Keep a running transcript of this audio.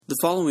The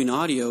following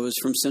audio is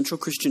from Central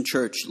Christian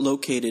Church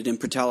located in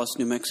Portales,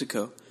 New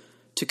Mexico.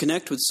 To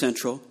connect with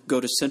Central, go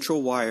to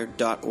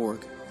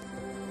centralwired.org.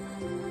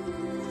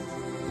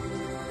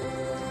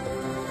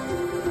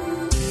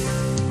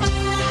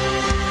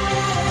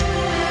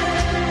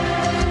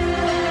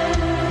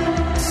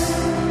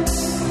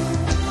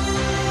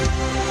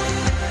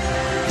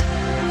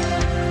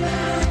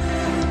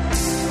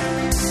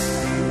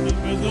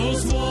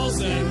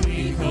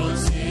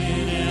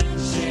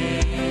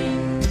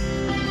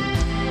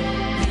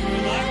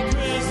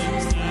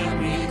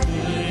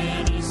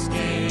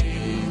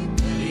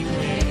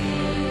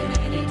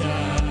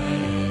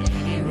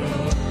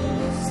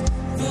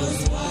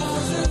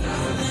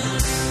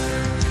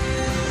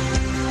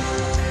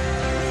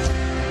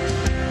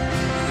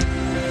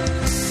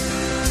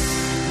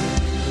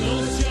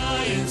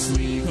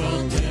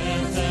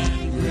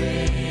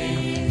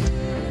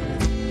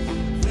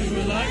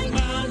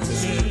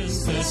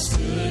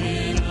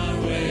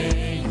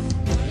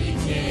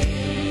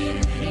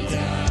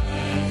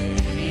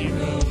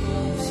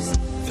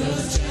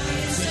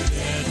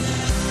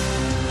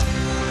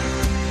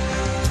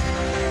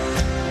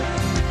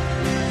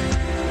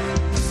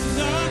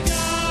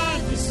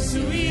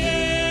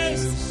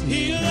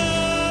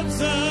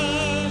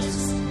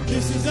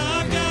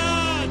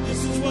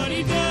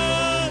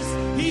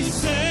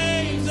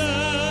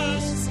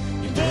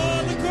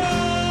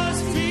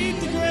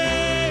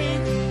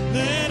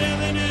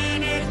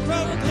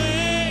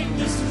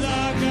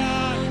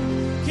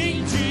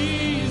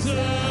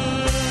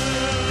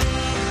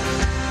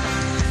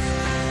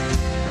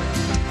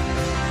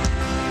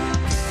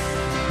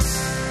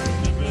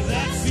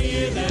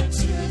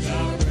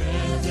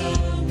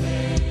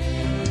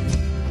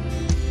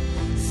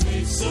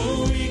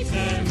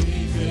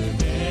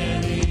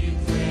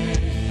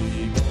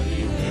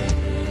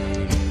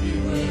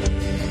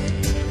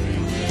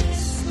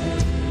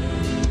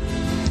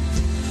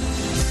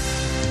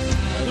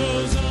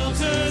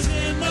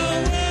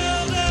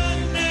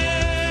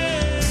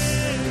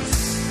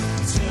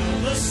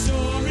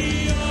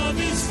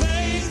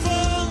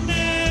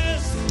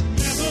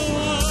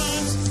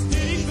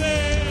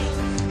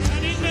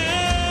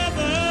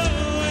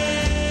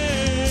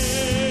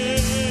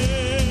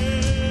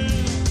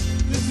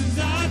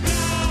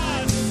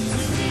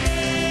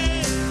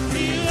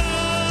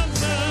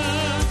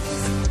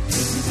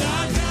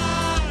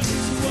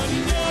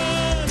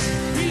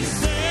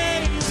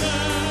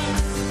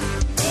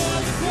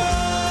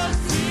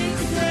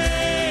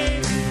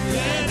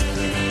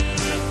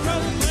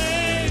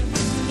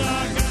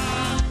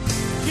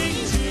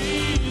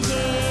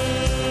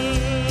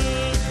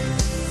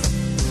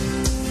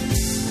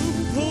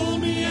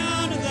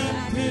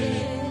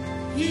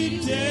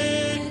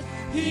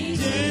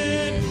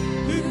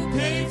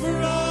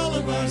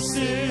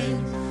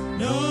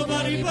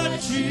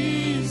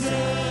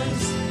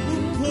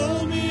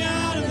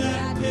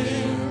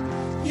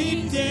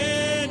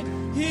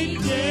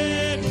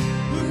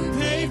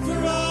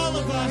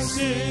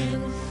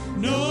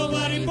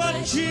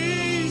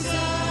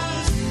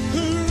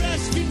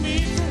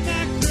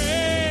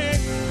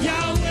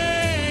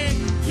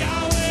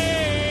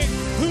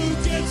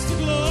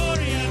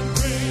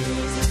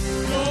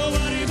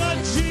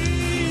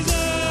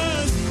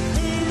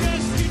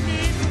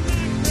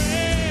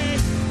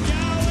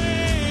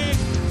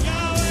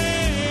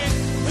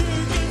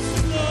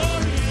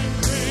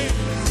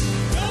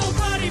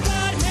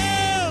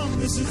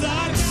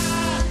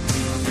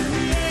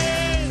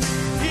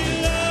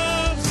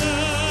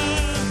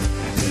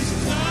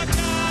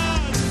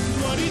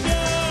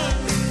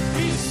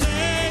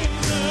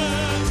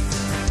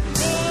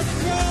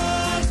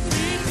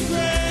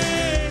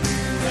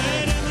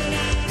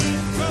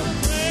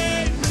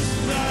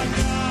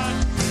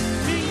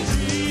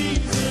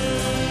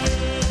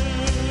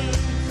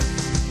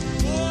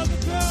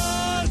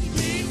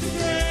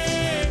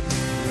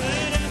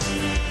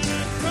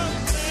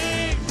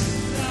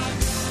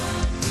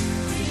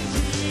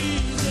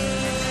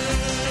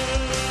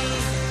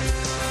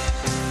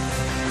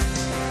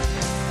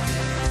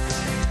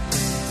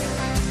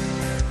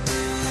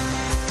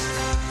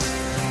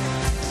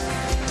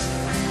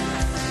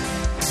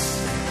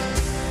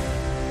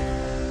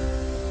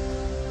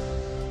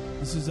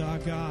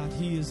 God,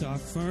 He is our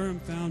firm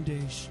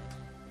foundation.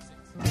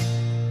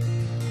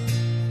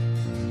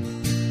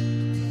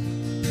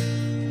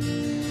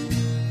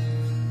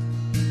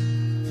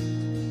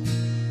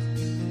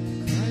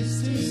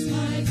 Christ is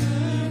my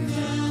firm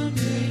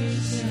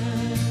foundation.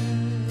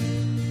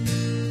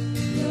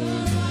 The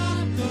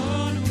rock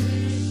on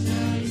which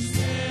I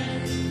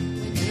stand,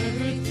 when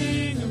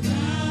everything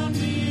around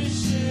me is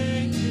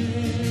shaking.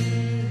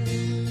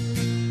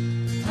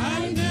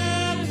 I've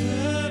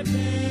never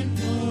been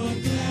more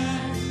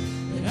glad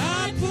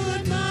I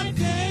put my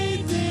faith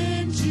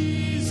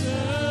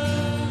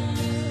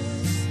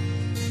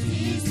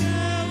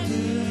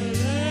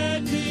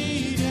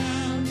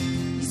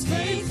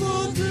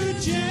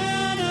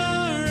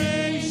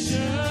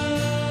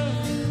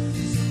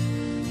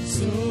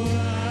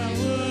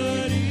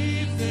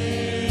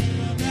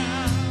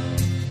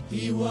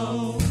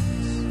won't.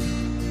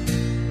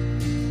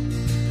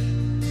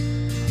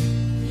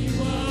 He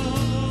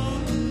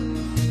won't.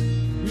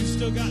 We've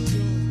still got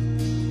joy.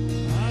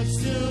 I've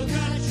still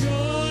got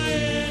joy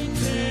in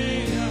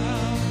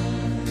chaos.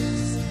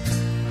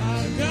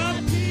 I've got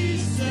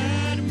peace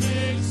that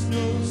makes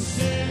no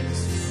sense,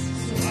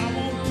 so I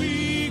won't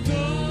be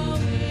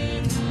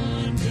going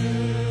under.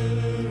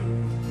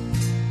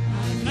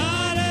 I'm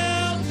not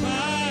held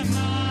by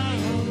my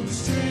own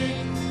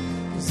strength,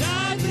 'cause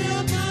I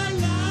built my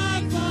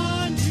life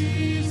on Jesus.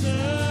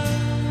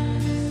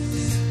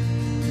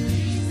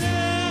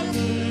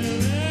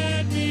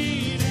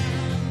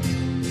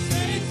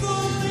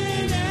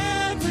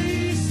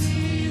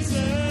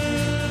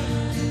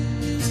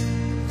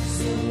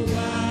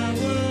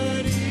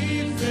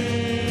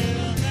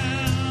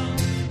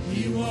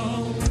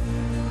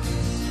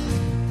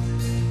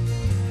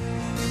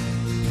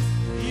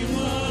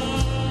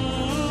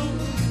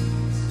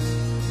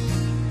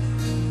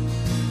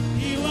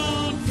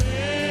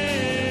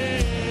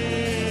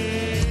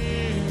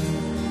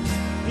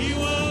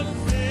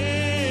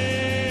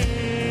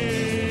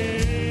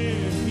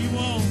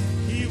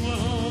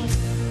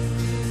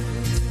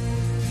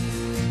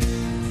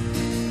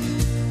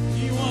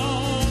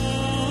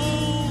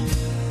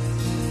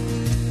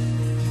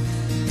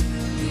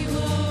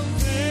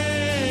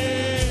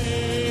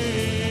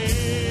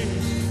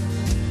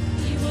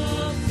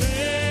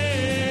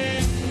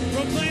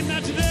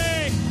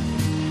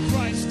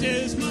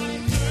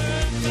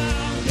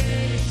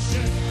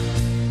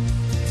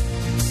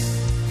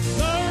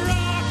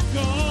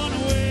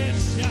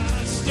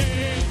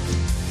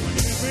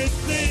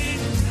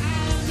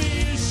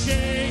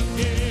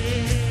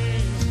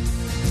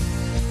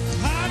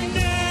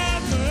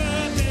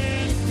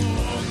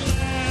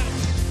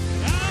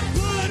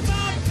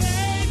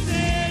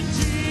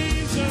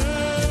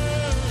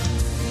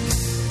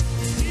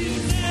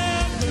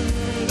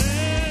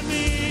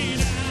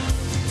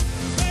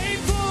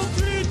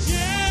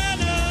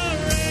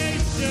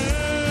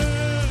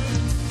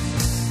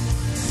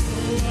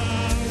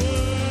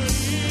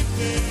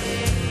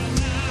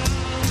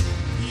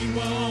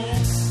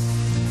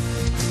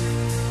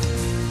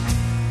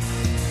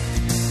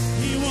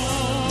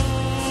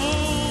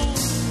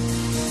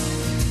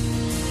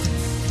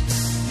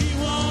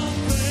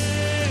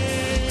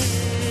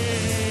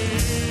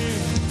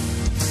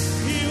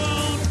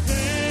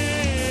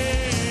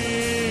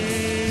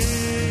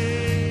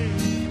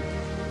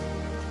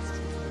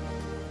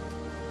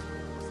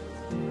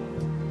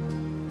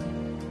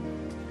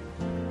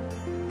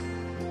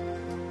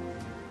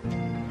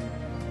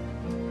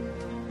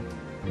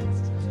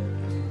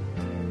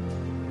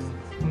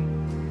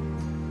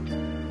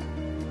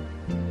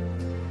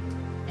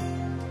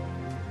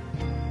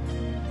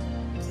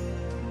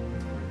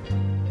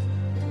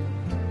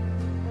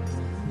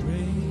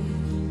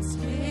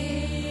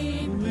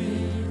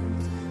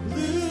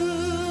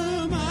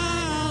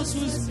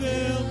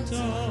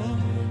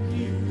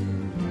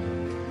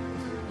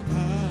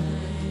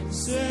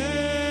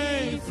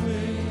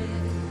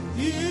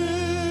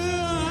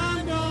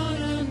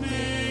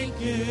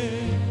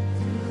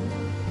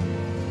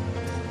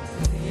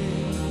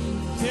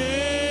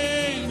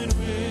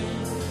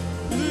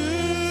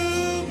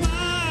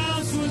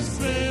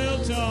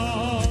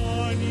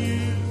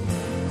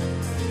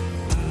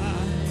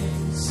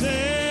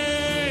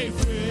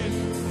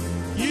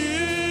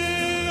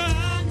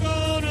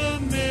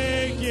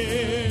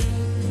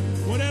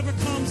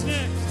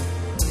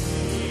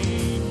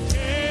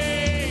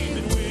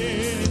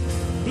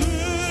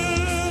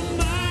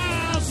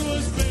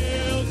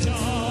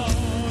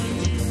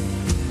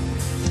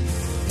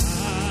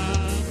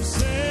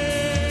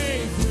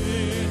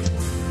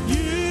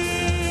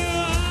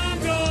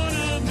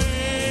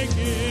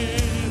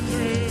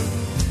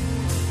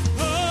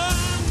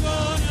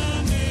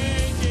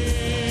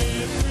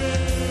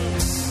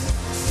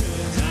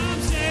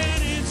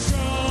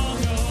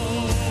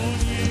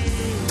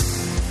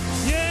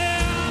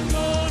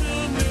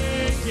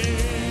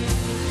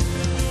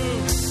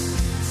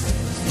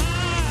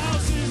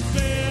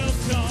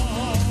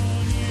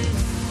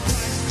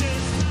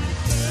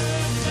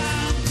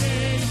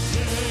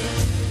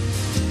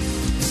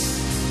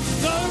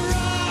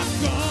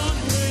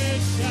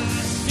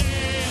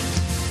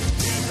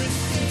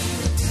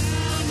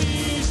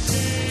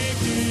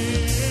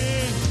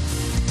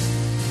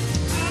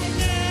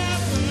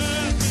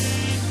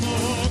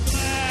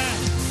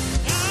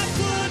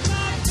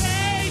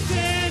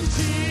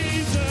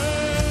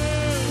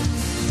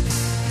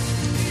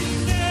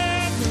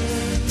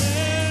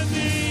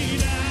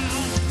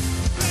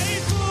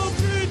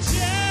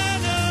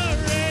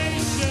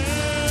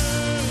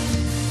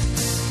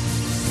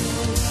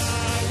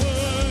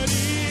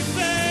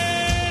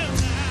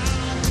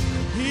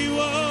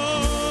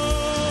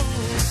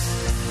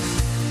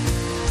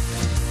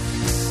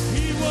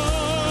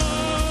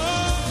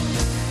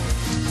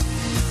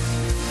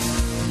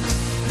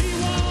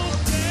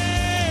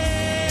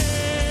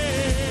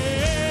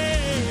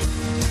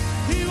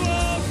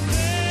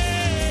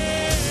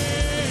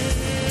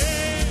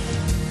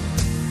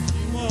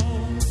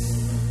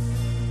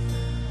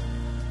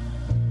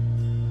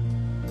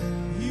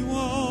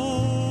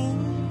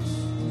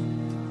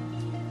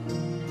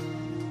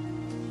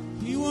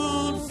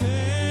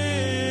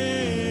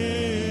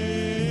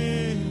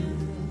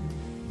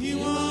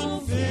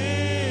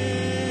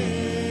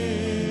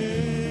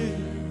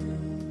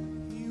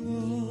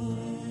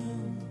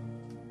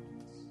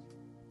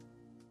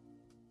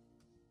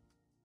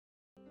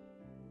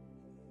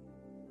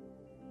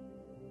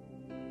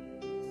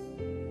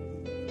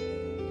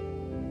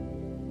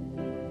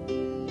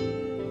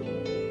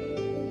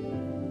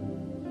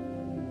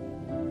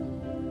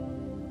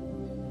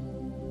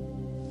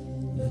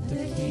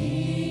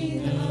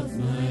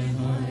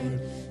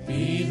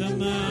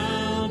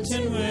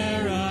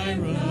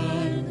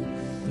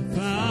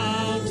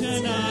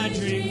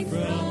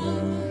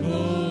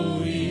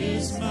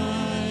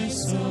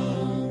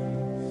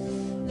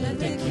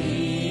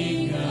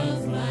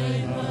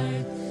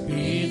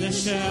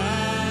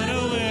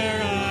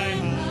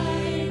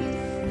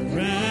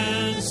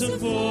 ransom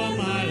for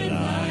my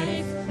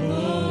life.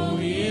 Oh,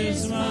 he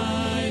is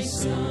my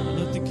son.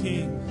 Let the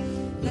King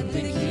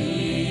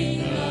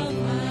of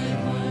my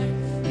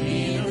heart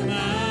be the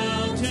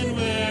mountain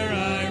where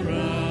I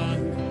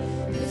run,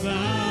 the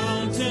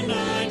fountain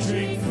I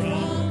drink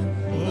from.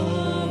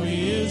 Oh,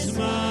 he is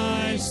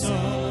my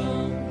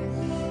song.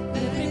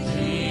 Let the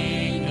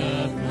King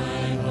of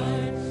my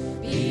heart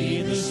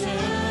be the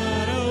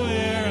shadow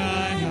where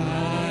I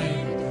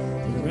hide,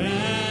 the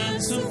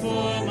ransom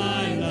for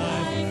my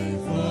life.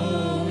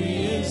 Oh,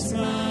 he is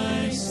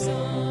my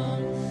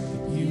song.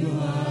 You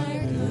are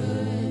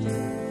good.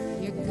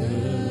 You're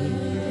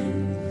good.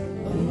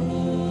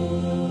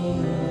 Oh,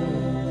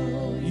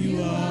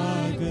 you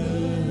are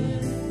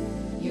good.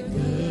 You're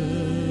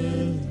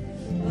good.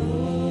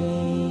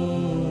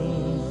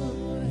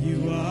 Oh,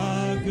 you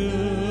are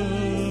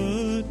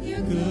good.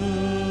 You're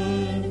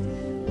good.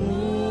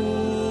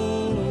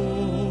 Oh,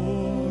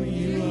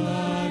 you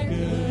are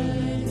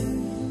good.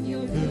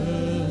 You're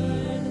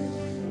good.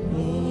 Oh,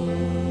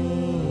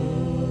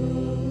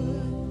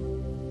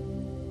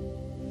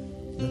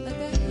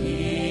 let the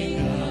King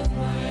of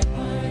my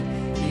heart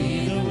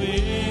be the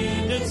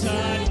wind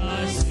inside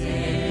my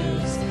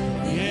sails,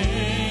 the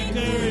anchor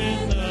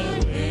in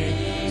the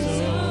waves.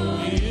 Oh,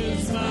 he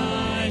is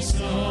my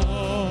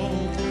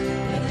song.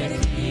 Let the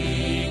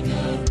King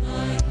of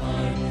my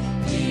heart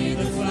be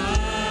the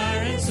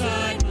fire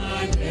inside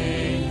my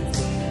veins,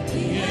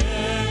 the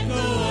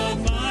echo of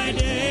my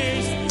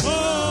days.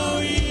 Oh,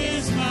 he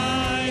is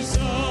my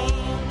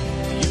song.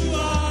 You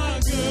are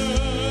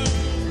good.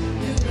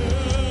 You're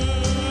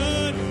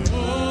good.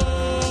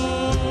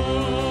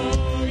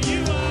 Oh,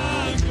 you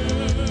are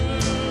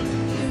good.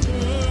 You're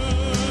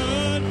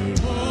good.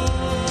 Oh,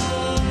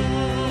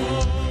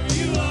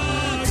 you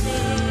are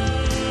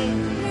good.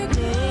 You're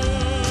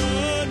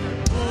good.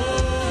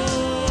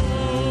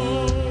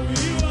 Oh,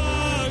 you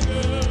are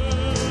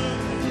good.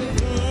 You're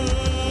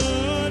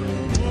good.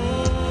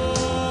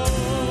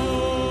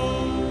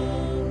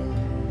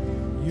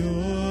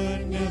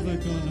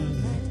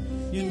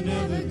 You're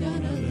never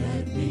gonna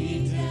let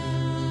me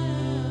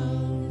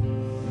down.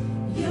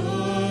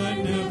 You're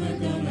never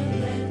gonna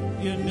let me down.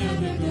 You're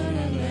never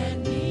gonna let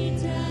me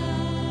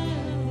down.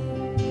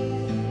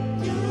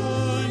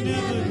 You're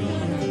never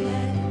gonna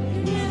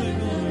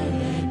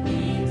let me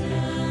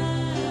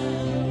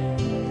down.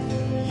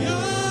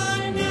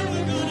 You're never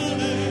gonna let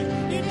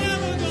me down. You're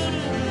never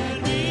gonna let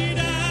me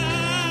down.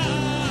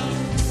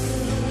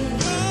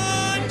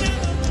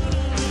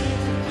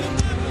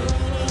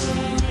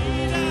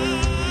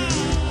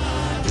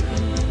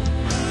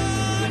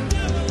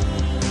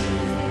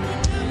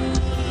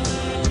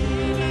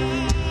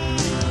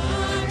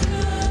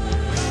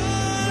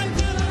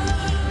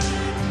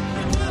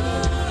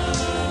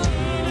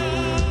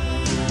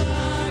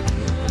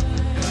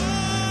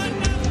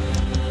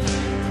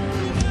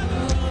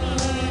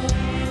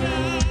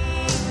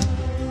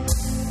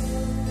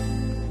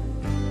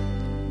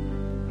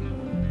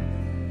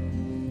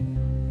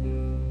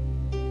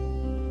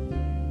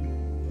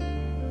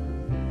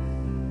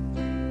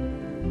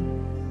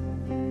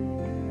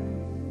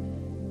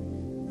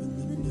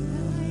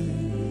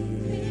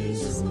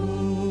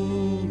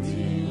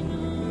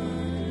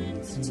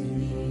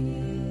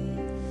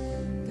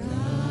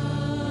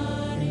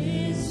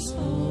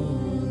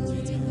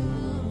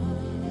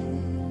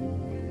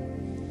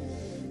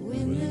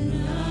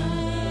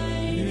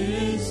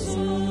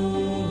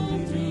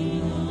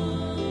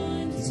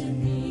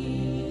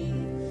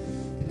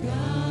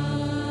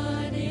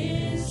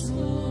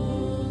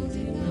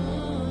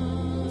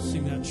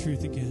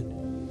 Truth again.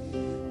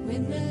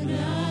 When the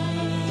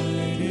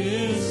night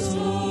is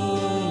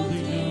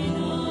holding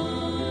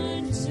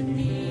on to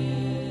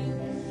me,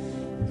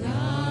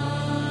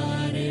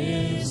 God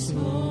is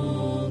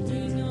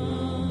holding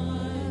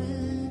on.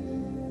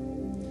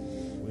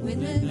 When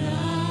the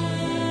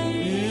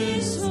night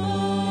is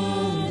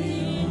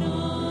holding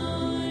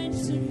on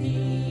to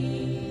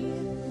me,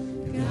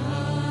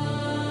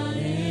 God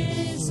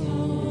is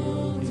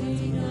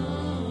holding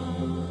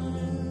on.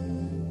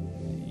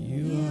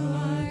 You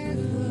are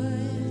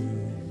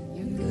good.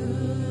 You're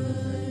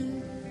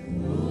good.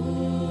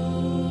 Oh,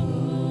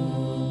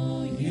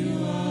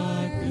 you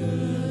are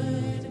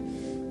good.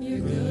 You're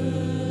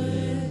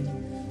good.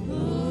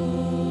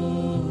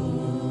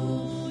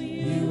 Oh,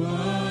 you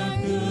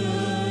are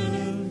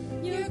good.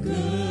 You're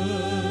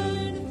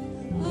good.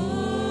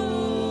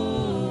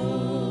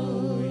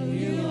 Oh,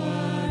 you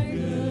are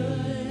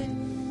good.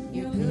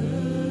 You're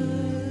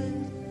good.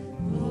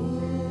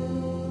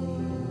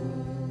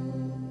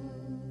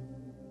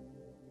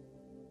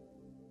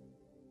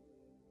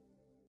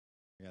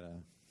 I gotta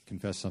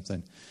confess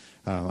something.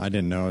 I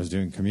didn't know I was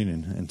doing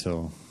communion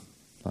until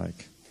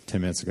like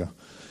 10 minutes ago.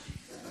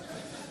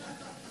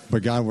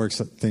 But God works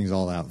things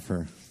all out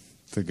for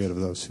the good of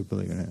those who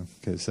believe in Him.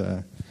 Because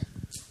I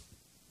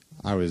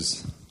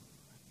don't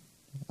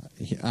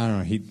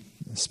know, He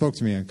spoke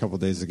to me a couple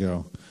days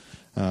ago,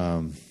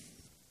 and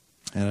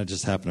I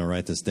just happened to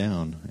write this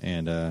down.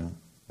 And I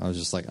was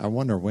just like, I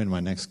wonder when my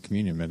next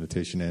communion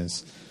meditation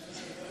is.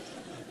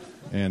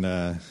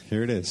 And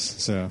here it is.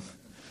 So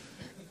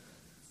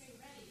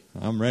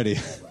I'm ready.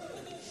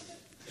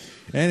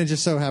 And it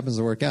just so happens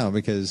to work out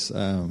because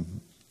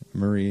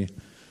Marie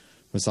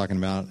was talking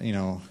about,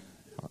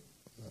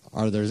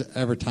 are there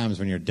ever times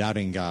when you're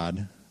doubting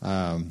God?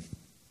 And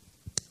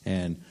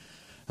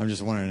I'm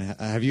just wondering,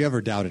 have you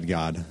ever doubted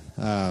God?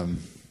 Have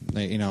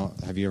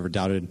you ever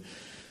doubted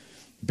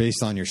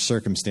based on your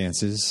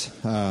circumstances?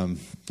 And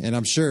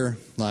I'm sure,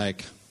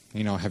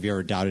 have you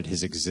ever doubted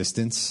his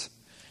existence?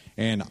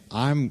 And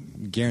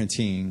I'm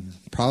guaranteeing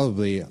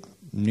probably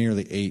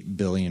nearly 8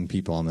 billion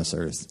people on this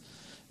earth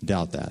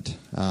doubt that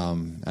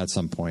at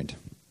some point.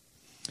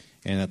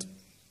 And that's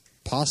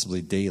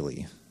possibly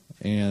daily.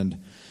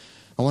 And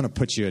I want to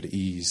put you at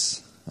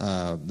ease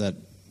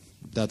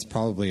that's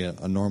probably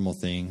a normal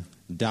thing.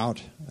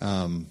 Doubt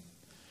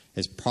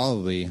is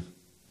probably,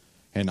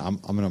 and I'm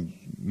going to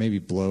maybe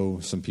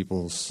blow some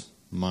people's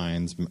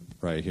minds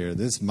right here.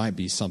 This might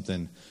be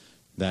something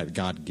that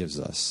God gives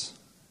us.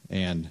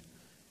 And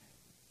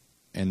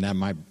that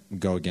might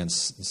go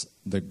against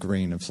the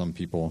grain of some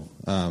people.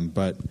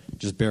 But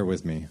just bear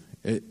with me.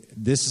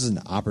 This is an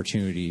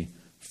opportunity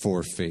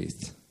for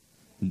faith.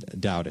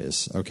 Doubt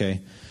is,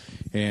 okay?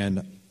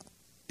 And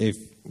if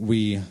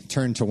we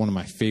turn to one of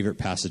my favorite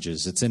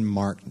passages, it's in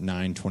Mark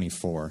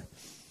 9:24.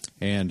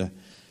 And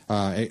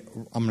I'm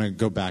going to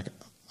go back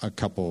a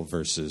couple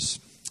verses.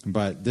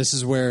 But this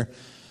is where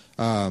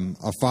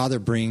a father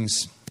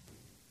brings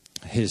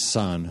his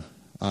son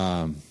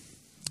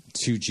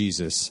to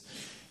Jesus.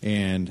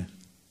 And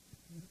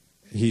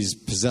he's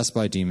possessed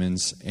by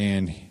demons.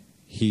 And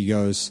he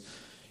goes,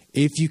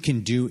 if you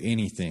can do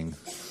anything.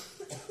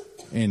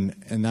 And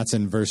that's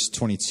in verse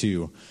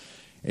 22.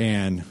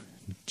 And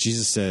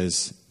Jesus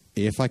says,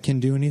 if I can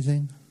do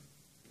anything?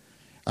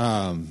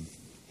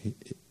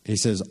 He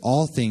says,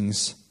 all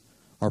things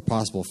are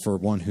possible for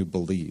one who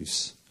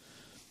believes.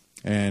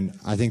 And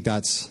I think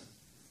that's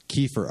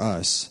key for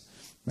us.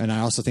 And I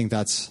also think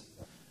that's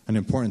an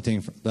important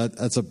thing.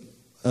 That's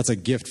a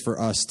gift for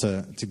us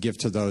to give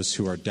to those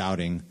who are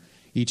doubting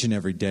each and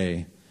every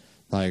day.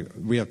 Like,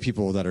 we have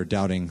people that are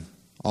doubting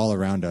all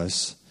around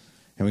us.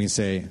 And we can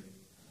say,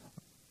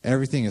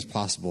 everything is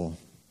possible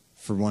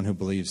for one who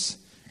believes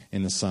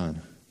in the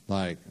Son.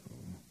 Like,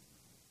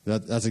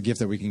 that's a gift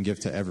that we can give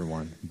to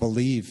everyone.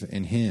 Believe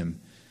in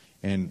him,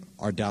 and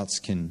our doubts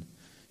can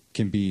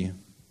be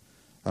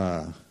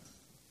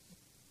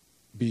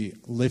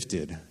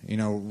lifted.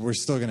 We're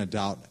still going to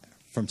doubt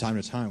from time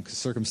to time because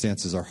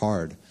circumstances are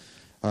hard.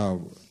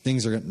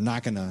 Things are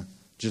not going to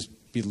just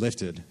be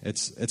lifted.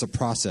 It's a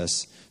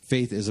process.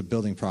 Faith is a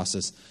building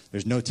process.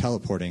 There's no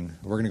teleporting.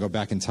 We're going to go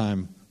back in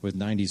time with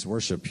 90s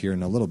worship here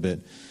in a little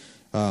bit.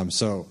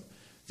 So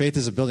faith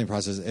is a building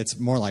process. It's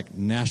more like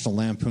National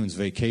Lampoon's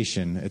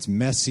Vacation. It's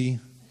messy.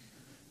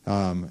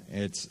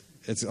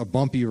 It's a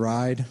bumpy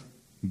ride,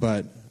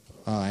 but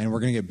and we're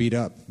going to get beat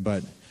up,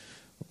 but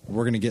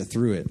we're going to get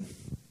through it.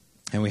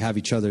 And we have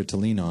each other to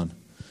lean on.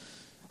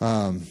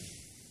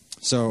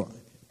 So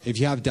if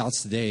you have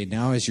doubts today,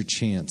 now is your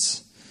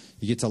chance.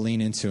 You get to lean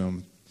into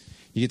them.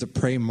 You get to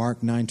pray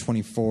Mark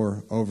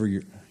 9:24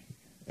 over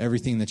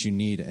everything that you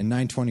need. And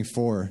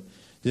 9:24,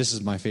 this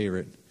is my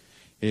favorite,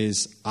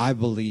 is I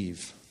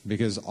believe.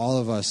 Because all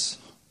of us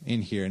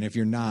in here, and if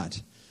you're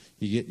not,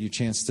 you get your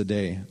chance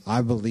today.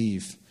 I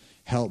believe,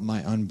 help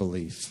my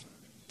unbelief.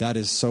 That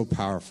is so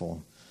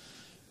powerful.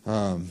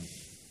 And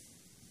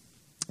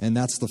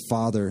that's the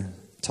Father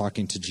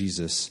talking to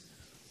Jesus.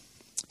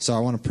 So I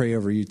want to pray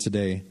over you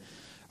today.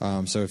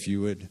 So if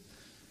you would,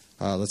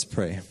 let's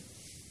pray.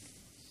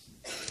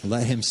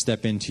 Let him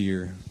step into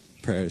your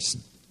prayers.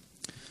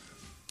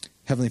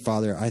 Heavenly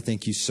Father, I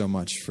thank you so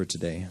much for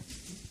today.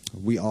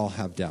 We all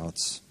have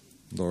doubts,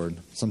 Lord.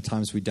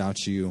 Sometimes we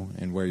doubt you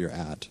and where you're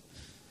at.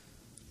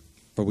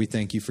 But we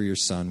thank you for your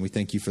Son. We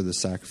thank you for the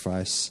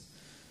sacrifice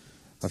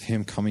of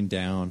him coming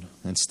down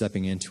and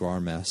stepping into our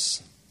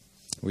mess.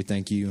 We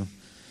thank you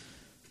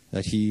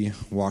that he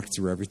walked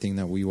through everything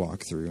that we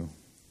walk through.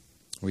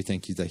 We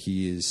thank you that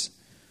he is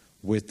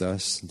with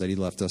us, that he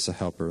left us a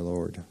helper,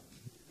 Lord.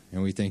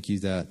 And we thank you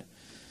that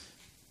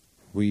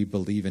we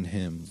believe in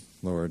him,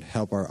 Lord.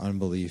 Help our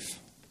unbelief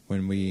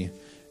when we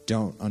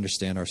don't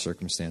understand our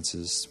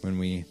circumstances, when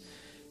we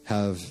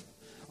have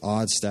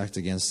odds stacked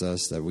against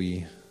us that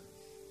we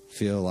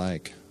feel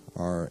like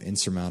are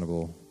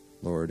insurmountable,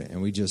 Lord.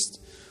 And we just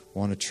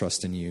want to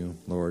trust in you,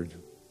 Lord.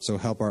 So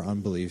help our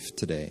unbelief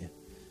today.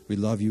 We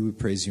love you, we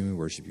praise you, and we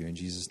worship you. In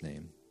Jesus'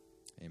 name,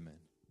 amen.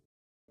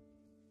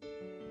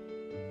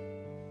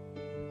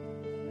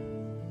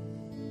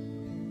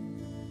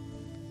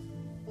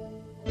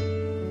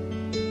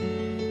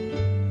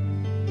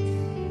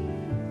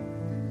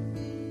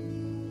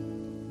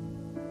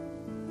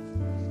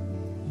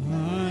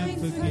 I'm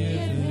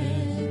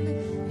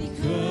forgiven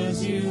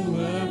because you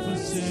were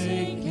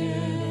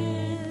forsaken.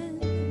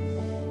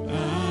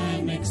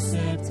 I'm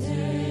accepted.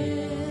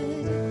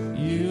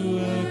 You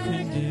were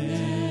condemned.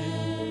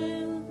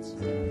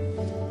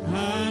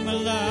 I'm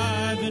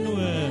alive and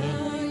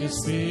well. Your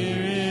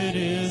spirit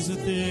is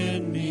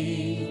within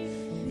me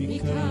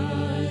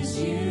because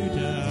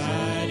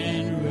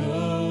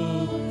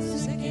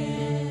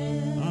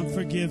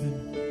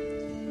forgiven.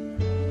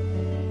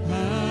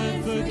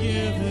 I'm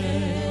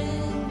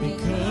forgiven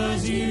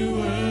because you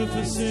were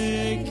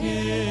forsaken.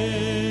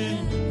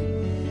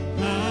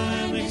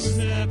 I'm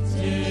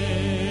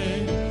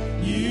accepted.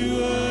 You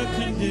were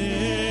condemned.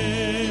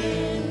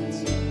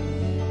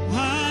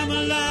 I'm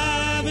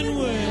alive and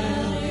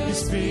well. Your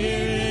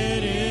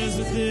spirit is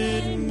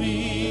within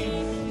me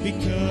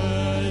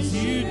because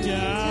you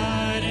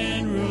died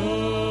and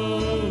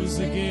rose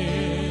again.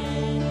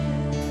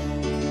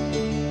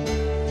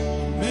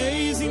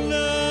 Amazing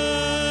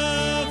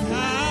love,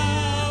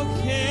 how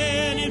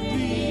can it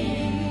be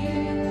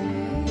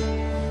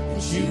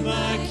that you,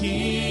 my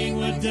King,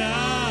 would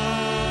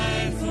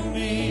die for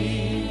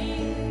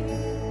me?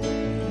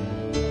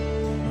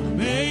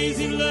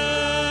 Amazing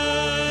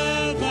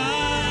love,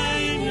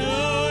 I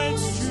know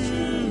it's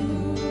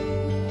true.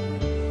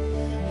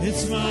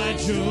 It's my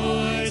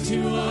joy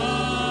to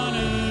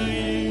honor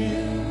you.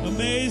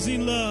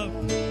 Amazing love,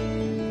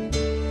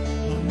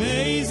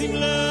 amazing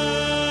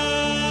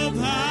love,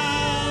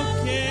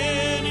 how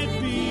can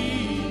it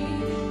be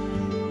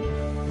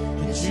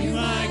that you,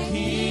 my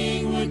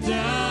King, would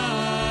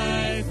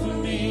die for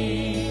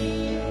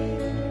me?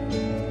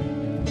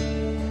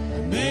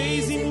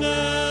 Amazing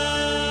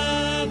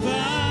love,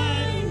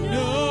 I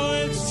know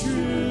it's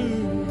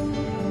true.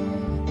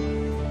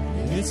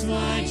 It's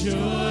my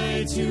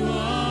joy to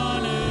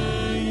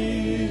honor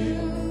you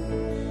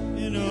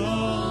in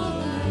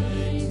all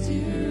I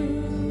do.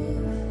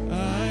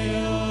 I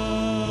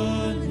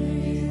honor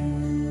you.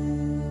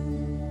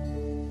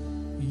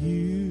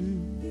 You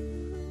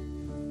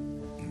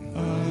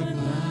are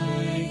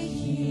my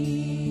King.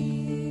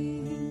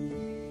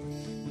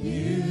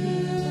 You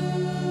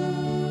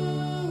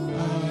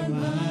are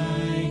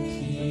my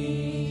King.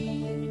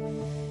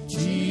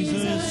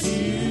 Jesus,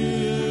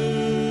 you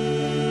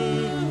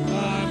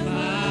are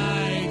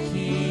my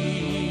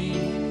King.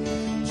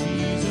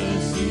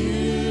 Jesus, you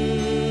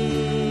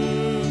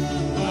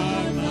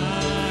are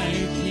my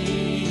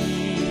King.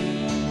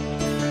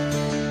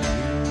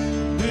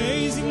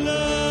 Amazing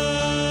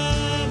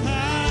love,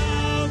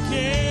 how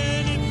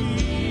can it be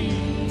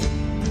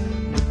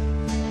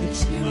that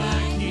you,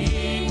 my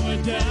King,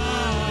 would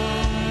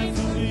die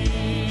for me?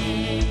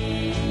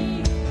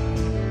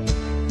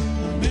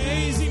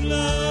 Amazing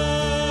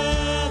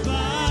love, I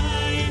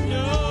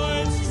know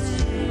it's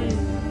true.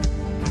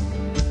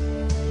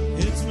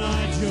 It's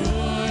my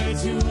joy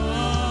to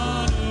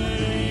honor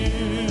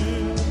you.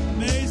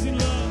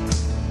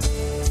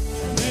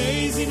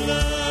 Amazing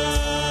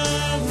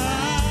love,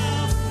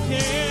 how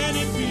can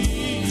it be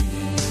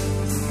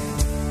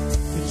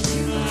that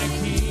you, my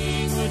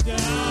King, would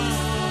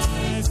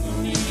die for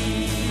me?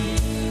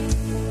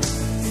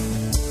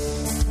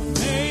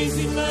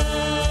 Amazing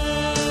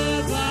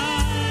love, I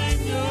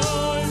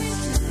know it's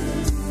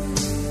true.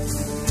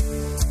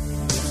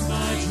 It's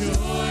my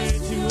joy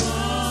to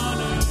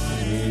honor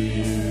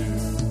you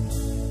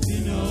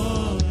in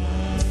all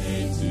I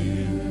do.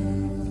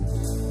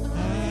 I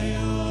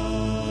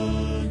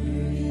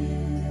honor you.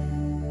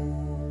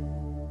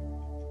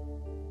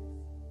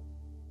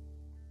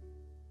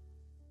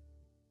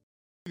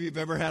 Have you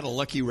ever had a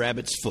lucky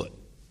rabbit's foot?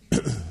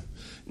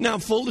 Now,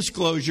 full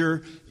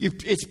disclosure,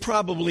 it's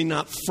probably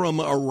not from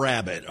a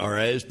rabbit, all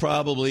right? It's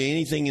probably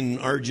anything in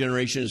our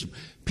generation is a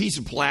piece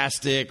of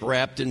plastic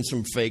wrapped in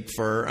some fake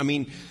fur. I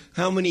mean,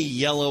 how many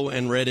yellow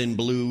and red and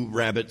blue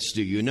rabbits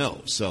do you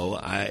know? So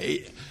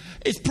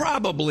it's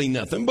probably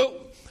nothing,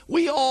 but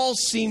we all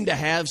seem to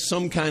have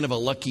some kind of a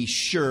lucky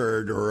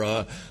shirt or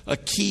a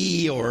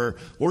key or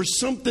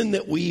something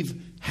that we've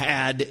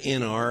had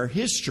in our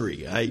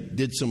history. I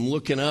did some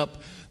looking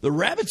up. The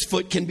rabbit's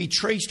foot can be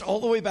traced all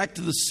the way back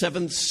to the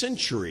 7th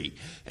century,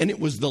 and it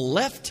was the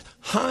left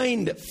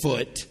hind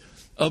foot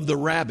of the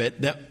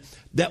rabbit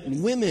that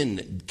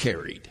women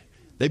carried.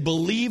 They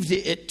believed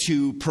it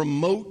to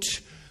promote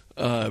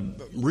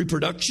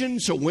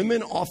reproduction, so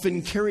women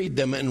often carried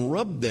them and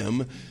rubbed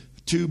them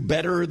to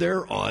better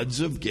their odds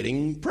of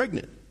getting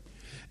pregnant.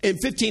 In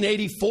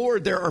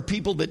 1584, there are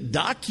people that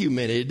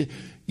documented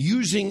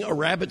using a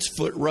rabbit's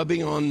foot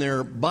rubbing on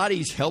their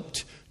bodies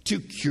helped to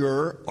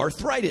cure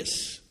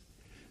arthritis.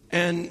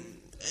 And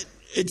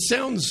it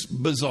sounds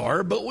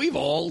bizarre, but we've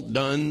all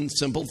done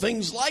simple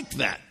things like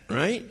that,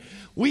 right?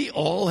 We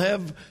all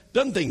have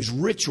done things,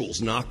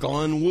 rituals, knock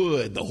on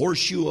wood, the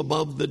horseshoe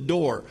above the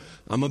door.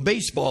 I'm a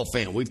baseball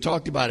fan. We've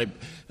talked about it.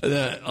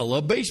 I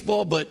love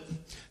baseball, but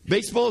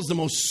baseball is the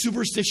most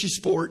superstitious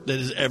sport that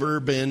has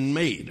ever been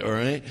made, all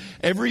right?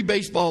 Every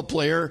baseball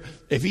player,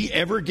 if he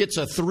ever gets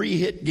a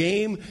 3-hit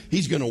game,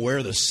 he's going to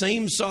wear the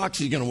same socks.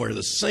 He's going to wear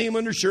the same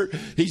undershirt.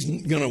 He's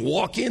going to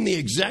walk in the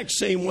exact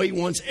same way. He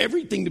wants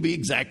everything to be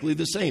exactly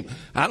the same.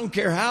 I don't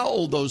care how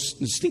old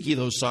stinky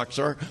those socks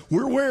are.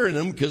 We're wearing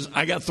them because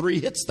I got 3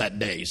 hits that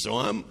day, so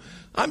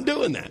I'm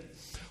doing that.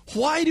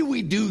 Why do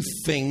we do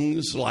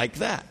things like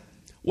that?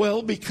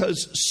 Well,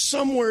 because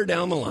somewhere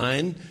down the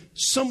line,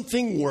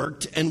 something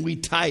worked and we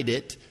tied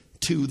it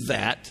to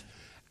that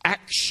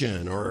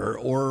action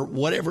or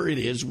whatever it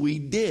is we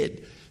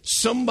did.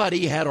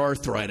 Somebody had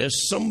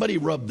arthritis. Somebody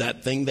rubbed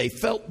that thing. They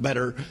felt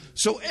better.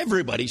 So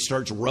everybody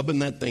starts rubbing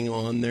that thing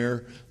on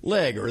their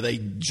leg, or they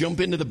jump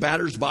into the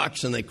batter's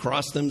box and they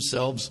cross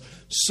themselves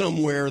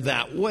somewhere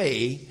that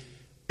way,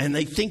 and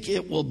they think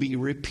it will be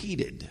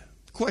repeated.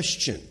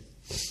 Question: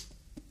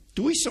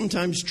 do we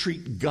sometimes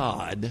treat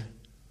God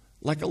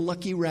like a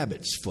lucky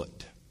rabbit's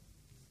foot?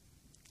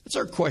 That's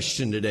our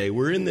question today.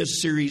 We're in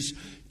this series,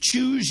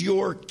 Choose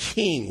Your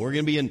King. We're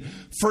going to be in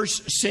 1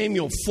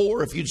 Samuel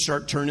 4, if you'd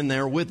start turning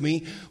there with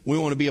me. We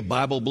want to be a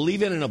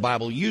Bible-believing and a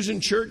Bible-using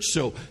church.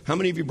 So how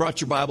many of you brought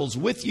your Bibles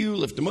with you?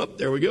 Lift them up.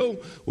 There we go.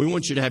 We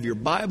want you to have your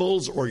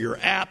Bibles or your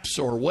apps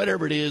or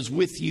whatever it is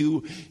with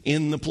you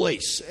in the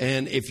place.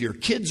 And if your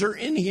kids are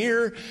in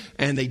here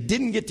and they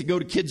didn't get to go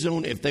to Kids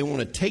Zone, if they want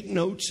to take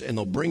notes and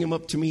they'll bring them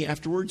up to me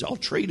afterwards, I'll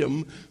trade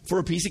them for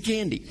a piece of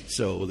candy.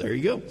 So there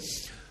you go.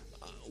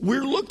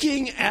 We're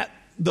looking at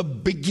the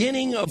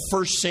beginning of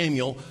 1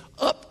 Samuel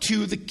up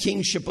to the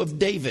kingship of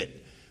David.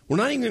 We're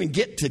not even going to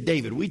get to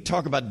David. We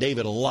talk about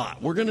David a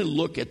lot. We're going to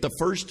look at the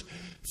first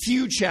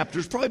few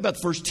chapters, probably about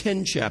the first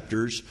 10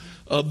 chapters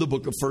of the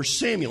book of 1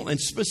 Samuel.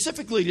 And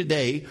specifically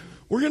today,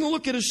 we're going to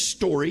look at a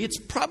story. It's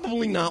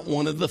probably not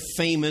one of the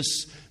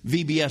famous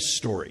VBS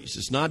stories.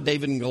 It's not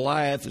David and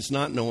Goliath. It's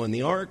not Noah and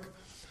the Ark.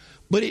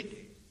 But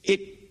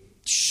it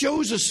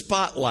shows a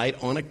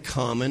spotlight on a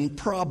common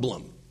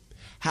problem.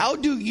 How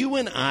do you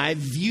and I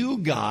view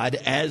God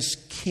as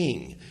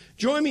king?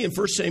 Join me in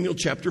 1 Samuel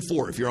chapter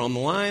 4. If you're on the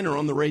line or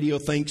on the radio,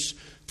 thanks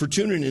for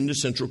tuning in to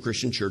Central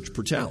Christian Church,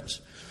 Portales.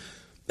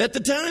 At the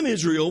time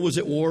Israel was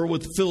at war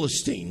with the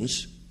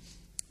Philistines,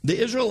 the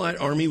Israelite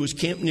army was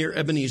camped near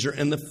Ebenezer,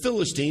 and the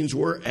Philistines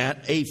were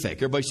at Aphek.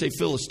 Everybody say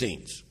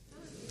Philistines.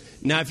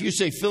 Now, if you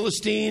say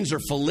Philistines or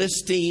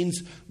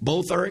Philistines,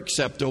 both are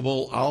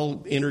acceptable.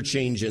 I'll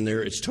interchange in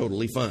there. It's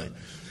totally fine.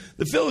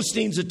 The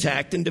Philistines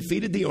attacked and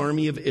defeated the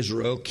army of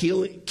Israel,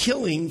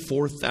 killing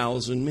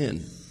 4,000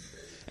 men.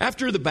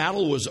 After the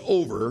battle was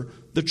over,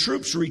 the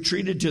troops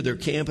retreated to their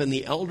camp, and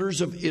the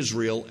elders of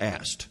Israel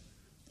asked,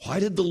 "Why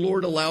did the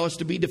Lord allow us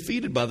to be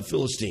defeated by the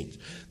Philistines?"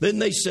 Then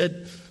they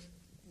said,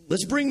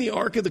 "Let's bring the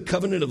Ark of the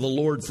Covenant of the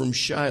Lord from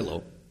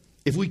Shiloh.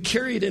 If we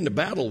carry it into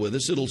battle with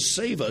us, it'll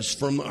save us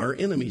from our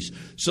enemies."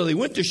 So they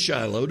went to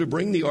Shiloh to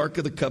bring the Ark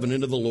of the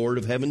Covenant of the Lord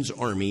of Heaven's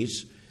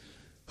armies,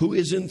 who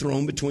is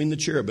enthroned between the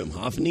cherubim.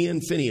 Hophni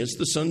and Phinehas,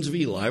 the sons of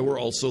Eli, were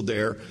also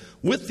there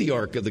with the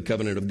Ark of the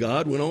Covenant of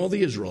God. When all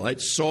the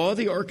Israelites saw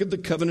the Ark of the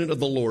Covenant of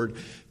the Lord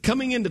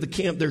coming into the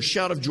camp, their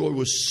shout of joy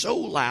was so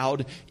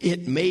loud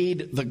it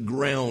made the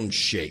ground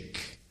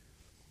shake.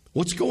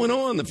 "What's going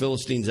on?" the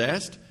Philistines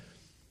asked.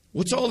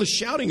 "What's all the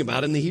shouting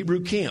about in the Hebrew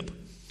camp?"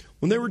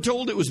 When they were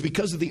told it was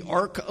because of the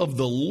Ark of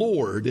the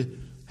Lord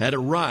had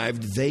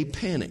arrived, they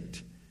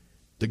panicked.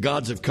 "The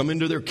gods have come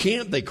into their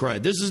camp," they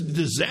cried. "This is a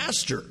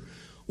disaster.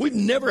 We've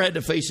never had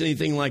to face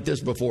anything like this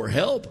before.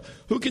 Help!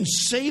 Who can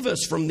save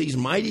us from these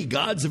mighty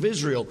gods of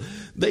Israel?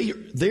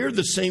 They're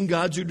the same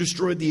gods who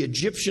destroyed the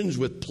Egyptians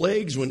with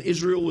plagues when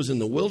Israel was in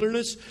the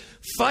wilderness.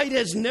 Fight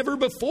as never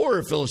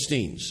before,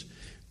 Philistines.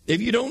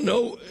 If you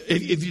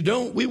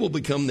don't, we will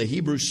become the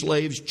Hebrew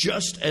slaves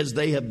just as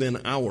they have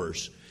been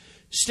ours.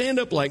 Stand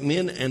up like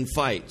men and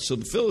fight." So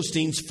the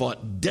Philistines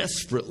fought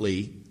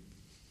desperately,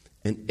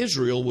 and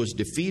Israel was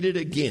defeated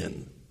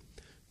again.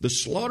 The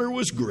slaughter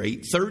was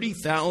great.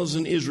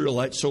 30,000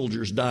 Israelite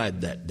soldiers died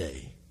that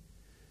day.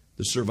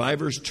 The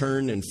survivors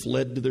turned and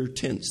fled to their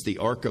tents. The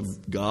ark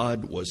of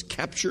God was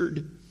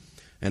captured,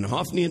 and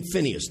Hophni and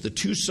Phinehas, the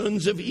two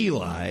sons of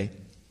Eli,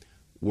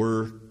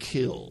 were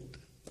killed.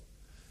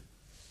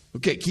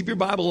 Okay, keep your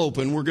Bible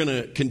open. We're going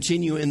to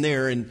continue in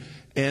there. And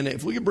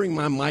if we could bring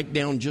my mic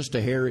down just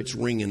a hair, it's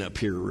ringing up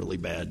here really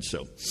bad.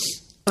 So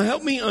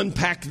help me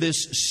unpack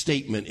this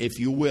statement, if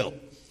you will.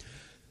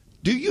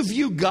 Do you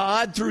view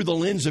God through the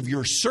lens of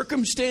your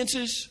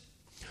circumstances,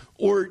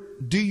 or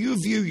do you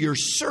view your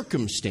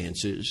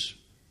circumstances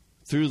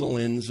through the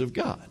lens of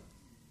God?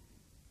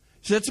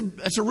 So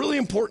that's a really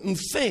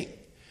important thing,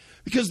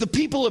 because the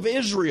people of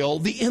Israel,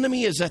 the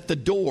enemy is at the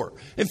door.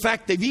 In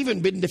fact, they've even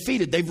been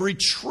defeated. They've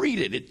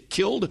retreated. It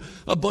killed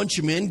a bunch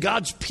of men.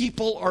 God's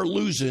people are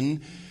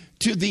losing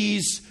to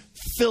these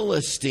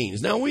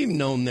Philistines. Now, we've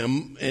known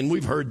them and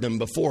we've heard them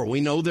before. We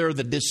know they're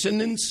the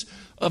descendants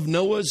of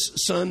Noah's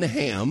son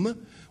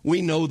Ham.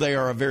 We know they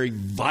are a very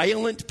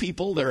violent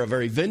people. They're a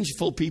very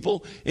vengeful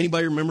people.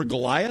 Anybody remember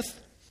Goliath?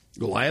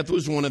 Goliath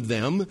was one of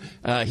them.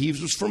 He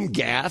was from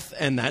Gath,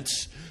 and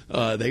that's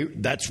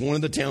one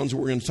of the towns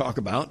we're going to talk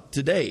about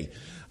today.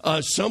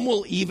 Some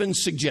will even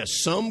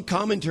suggest, some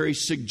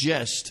commentaries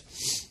suggest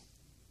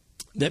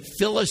that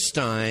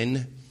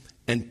Philistine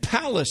and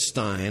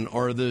Palestine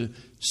are the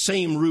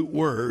same root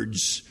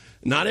words.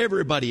 Not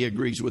everybody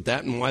agrees with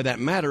that, and why that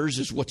matters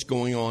is what's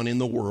going on in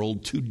the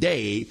world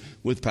today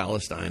with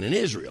Palestine and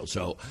Israel.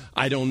 So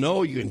I don't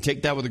know. You can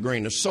take that with a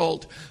grain of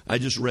salt. I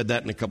just read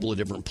that in a couple of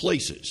different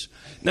places.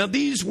 Now,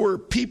 these were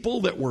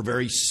people that were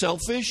very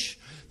selfish.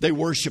 They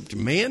worshiped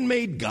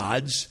man-made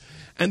gods,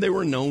 and they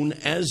were known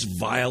as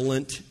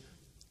violent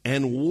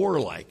and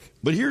warlike.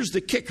 But here's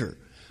the kicker.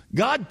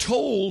 God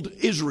told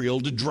Israel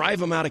to drive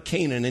them out of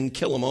Canaan and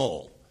kill them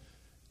all.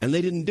 And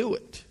they didn't do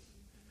it.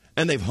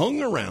 And they've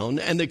hung around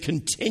and they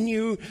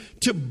continue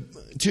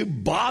to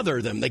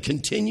bother them. They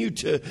continue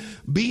to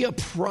be a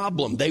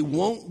problem. They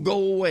won't go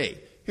away.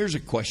 Here's a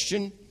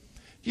question.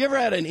 You ever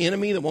had an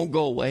enemy that won't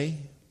go away?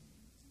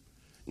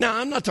 Now,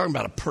 I'm not talking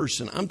about a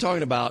person. I'm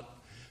talking about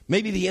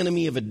maybe the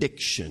enemy of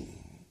addiction.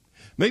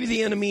 Maybe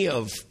the enemy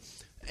of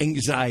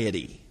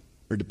anxiety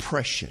or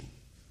depression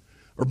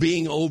or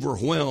being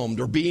overwhelmed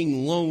or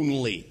being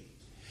lonely.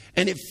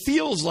 And it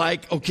feels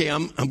like, okay,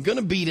 I'm going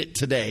to beat it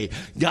today.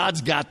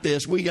 God's got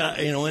this. We got,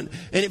 and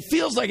it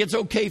feels like it's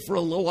okay for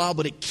a little while,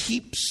 but it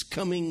keeps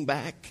coming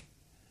back.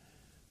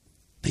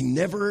 They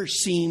never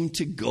seem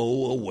to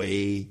go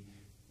away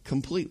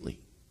completely.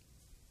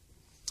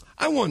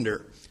 I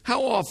wonder,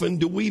 how often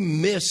do we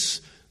miss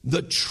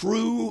the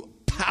true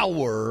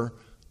power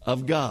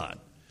of God?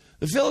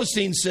 The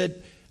Philistines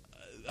said,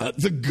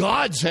 the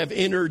gods have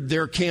entered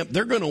their camp.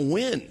 They're going to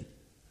win.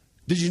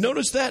 Did you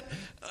notice that?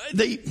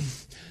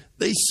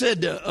 They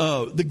said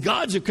the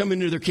gods have come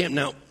into their camp.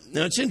 Now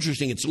it's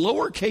interesting. It's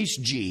lowercase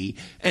g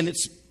and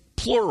it's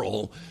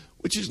plural,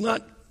 which is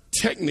not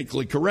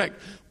technically correct.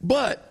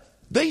 But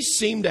they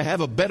seem to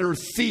have a better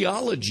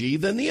theology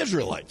than the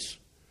Israelites.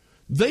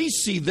 They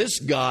see this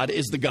God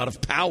as the God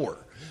of power.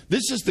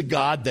 This is the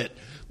God that,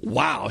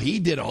 wow, he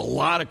did a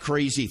lot of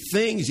crazy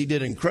things. He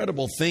did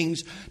incredible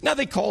things. Now,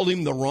 they called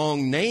him the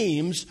wrong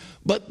names,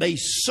 but they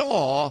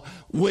saw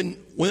when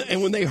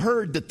they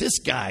heard that this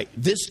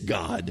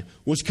God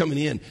was coming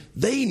in,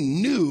 they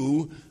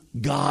knew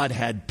God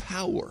had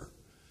power.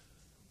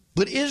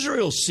 But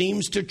Israel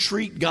seems to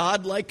treat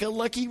God like a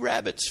lucky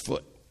rabbit's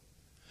foot,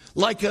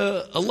 like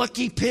a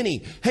lucky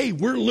penny. Hey,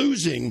 we're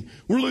losing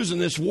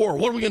this war.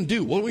 What are we going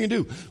to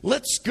do?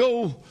 Let's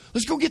go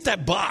get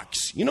that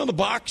box. You know the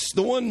box,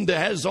 the one that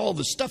has all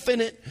the stuff in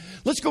it?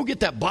 Let's go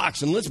get that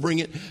box and let's bring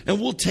it and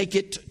we'll take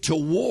it to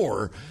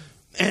war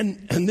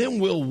and then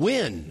we'll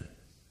win.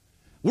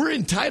 We're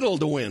entitled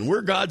to win.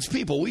 We're God's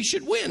people. We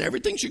should win.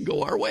 Everything should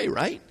go our way,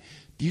 right?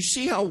 Do you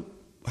see how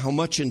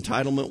much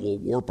entitlement will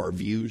warp our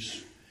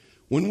views?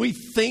 When we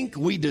think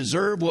we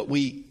deserve what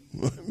we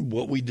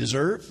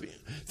deserve,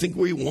 think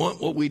we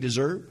want what we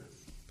deserve,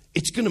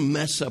 it's going to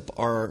mess up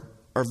our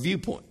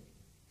viewpoint.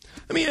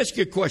 Let me ask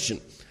you a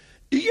question.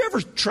 Do you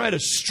ever try to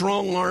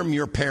strong arm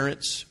your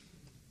parents?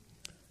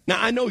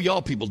 Now, I know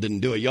y'all people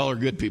didn't do it. Y'all are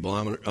good people.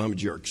 I'm a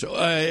jerk. So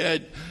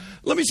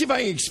let me see if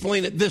I can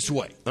explain it this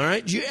way. All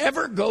right. Do you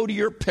ever go to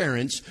your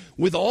parents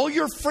with all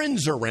your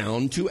friends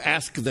around to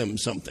ask them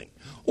something?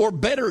 Or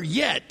better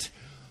yet,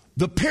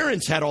 the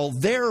parents had all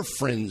their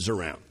friends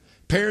around.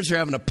 Parents are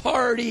having a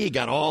party,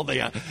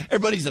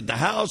 everybody's at the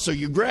house, so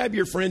you grab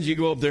your friends, you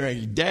go up there,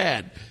 hey,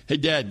 Dad,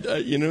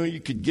 you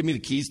could give me the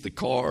keys to the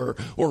car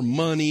or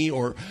money,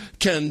 or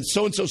can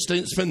so-and-so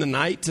spend the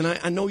night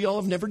tonight? I know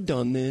y'all have never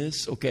done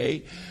this,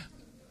 okay?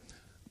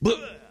 But,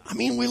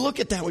 we look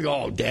at that and we go,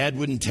 oh, Dad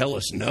wouldn't tell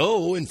us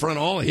no in front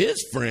of all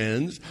his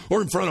friends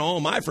or in front of all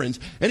my friends.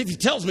 And if he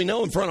tells me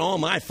no in front of all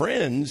my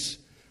friends,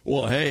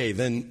 well, hey,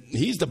 then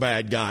he's the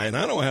bad guy, and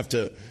I don't have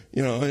to,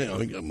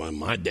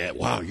 my dad,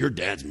 wow, your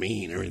dad's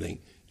mean and everything.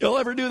 Y'all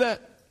ever do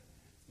that?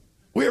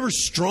 We ever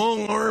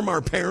strong arm our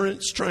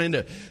parents trying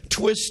to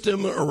twist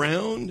them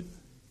around?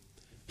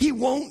 He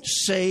won't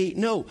say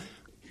no.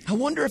 I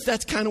wonder if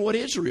that's kind of what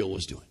Israel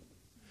was doing.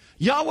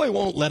 Yahweh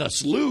won't let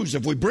us lose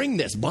if we bring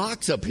this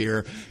box up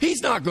here.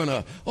 He's not going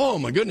to, oh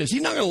my goodness,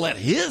 he's not going to let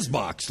his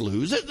box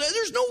lose.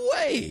 There's no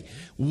way.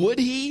 Would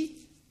he?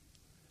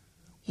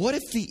 What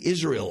if the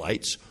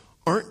Israelites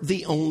aren't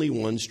the only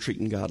ones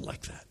treating God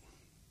like that?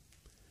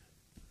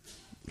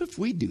 What if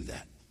we do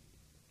that?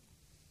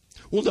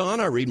 Well, Don,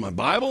 I read my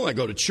Bible, I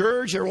go to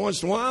church every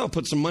once in a while,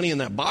 put some money in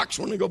that box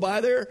when I go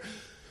by there.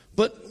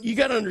 But you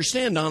got to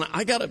understand, Don,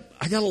 I got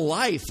a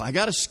life, I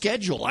got a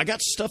schedule, I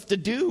got stuff to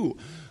do.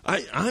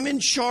 I'm in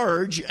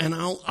charge, and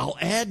I'll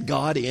add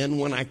God in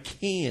when I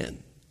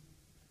can.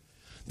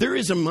 There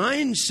is a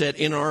mindset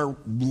in our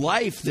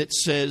life that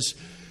says,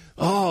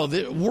 oh,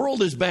 the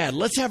world is bad.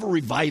 Let's have a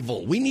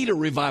revival. We need a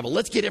revival.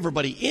 Let's get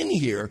everybody in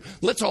here.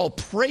 Let's all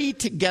pray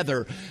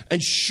together. And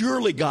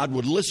surely God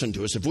would listen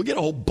to us if we get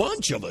a whole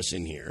bunch of us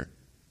in here.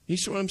 You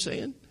see what I'm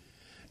saying?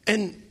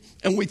 And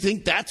we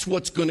think that's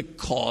what's going to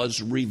cause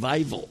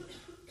revival.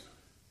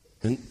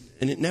 And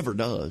it never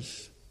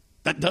does.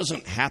 That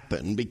doesn't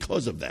happen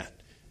because of that.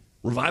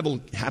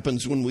 Revival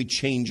happens when we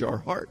change our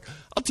heart.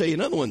 I'll tell you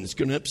another one that's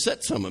going to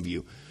upset some of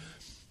you.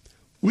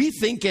 We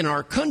think in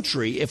our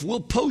country, if we'll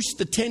post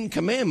the 10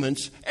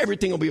 Commandments,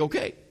 everything will be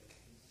okay.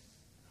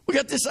 We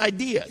got this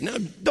idea. Now,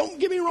 don't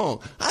get me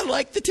wrong. I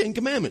like the 10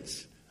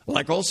 Commandments. I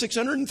like all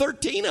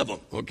 613 of them,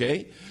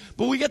 okay?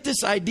 But we got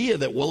this idea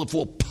that, well, if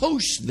we'll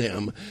post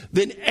them,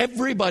 then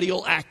everybody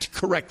will act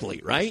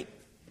correctly, right?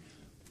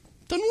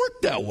 Doesn't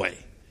work that way.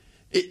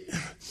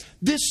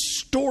 This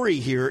story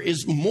here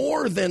is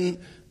more than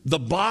the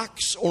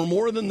box or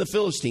more than the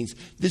Philistines.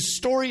 This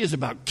story is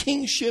about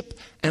kingship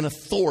and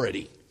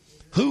authority.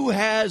 who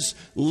has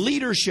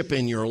leadership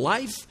in your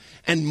life.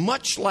 And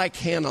much like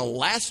Hannah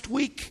last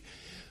week,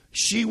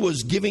 she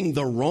was giving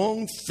the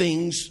wrong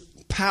things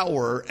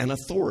power and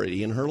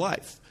authority in her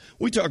life.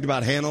 We talked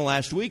about Hannah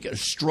last week, a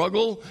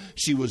struggle.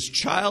 She was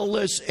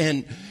childless,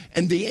 and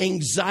the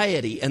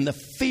anxiety and the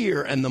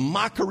fear and the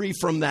mockery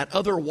from that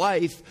other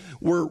wife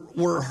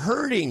were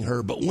hurting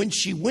her. But when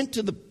she went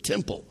to the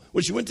temple,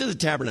 when she went to the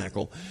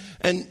tabernacle,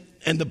 and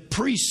the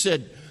priest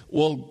said,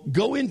 well,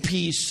 go in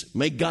peace,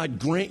 may God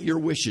grant your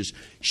wishes,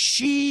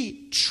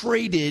 she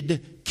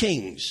traded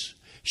kings.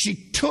 She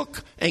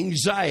took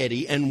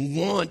anxiety and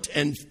want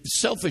and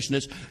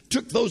selfishness,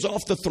 took those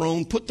off the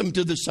throne, put them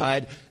to the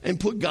side, and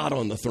put God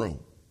on the throne.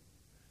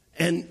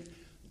 And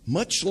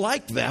much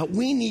like that,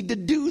 we need to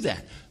do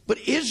that. But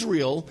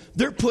Israel,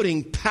 they're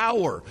putting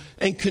power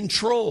and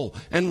control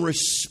and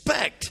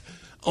respect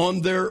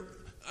on they're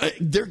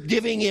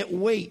giving it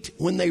weight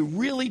when they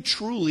really,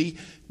 truly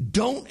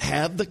don't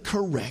have the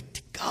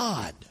correct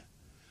God.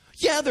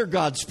 Yeah, they're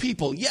God's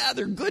people. Yeah,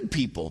 they're good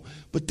people.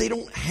 But they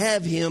don't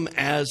have Him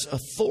as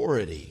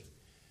authority.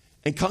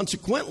 And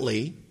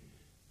consequently,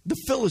 the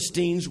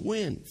Philistines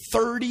win.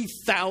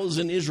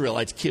 30,000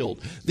 Israelites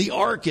killed. The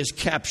ark is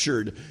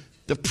captured.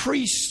 The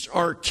priests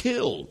are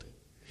killed.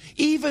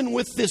 Even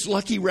with this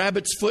lucky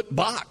rabbit's foot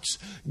box,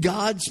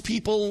 God's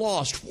people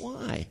lost.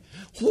 Why?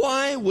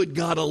 Why would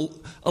God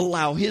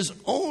allow His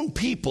own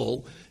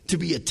people to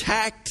be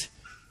attacked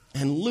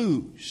and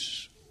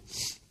lose?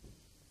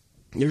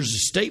 There's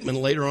a statement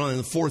later on in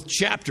the 4th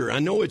chapter. I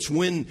know it's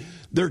when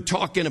they're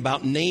talking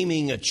about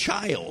naming a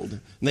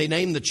child. They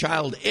name the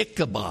child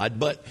Ichabod,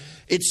 but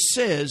it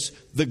says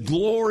the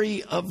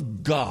glory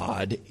of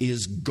God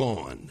is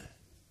gone.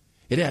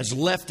 It has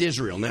left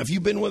Israel. Now, if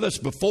you've been with us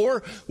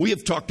before, we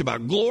have talked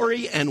about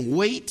glory and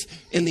weight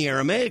in the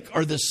Aramaic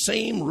are the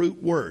same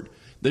root word.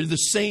 They're the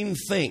same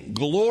thing.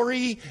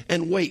 Glory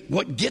and weight.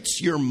 What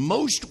gets your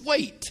most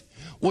weight,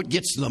 what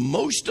gets the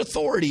most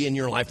authority in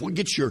your life, what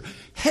gets your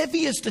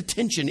heaviest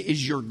attention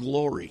is your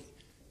glory.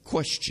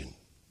 Question.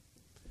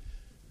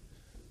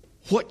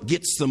 What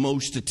gets the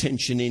most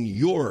attention in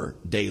your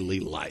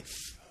daily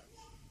life?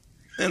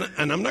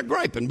 And I'm not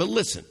griping, but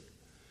listen.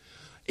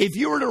 If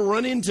you were to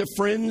run into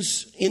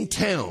friends in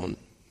town,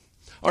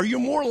 are you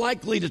more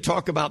likely to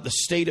talk about the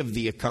state of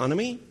the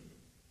economy,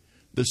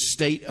 the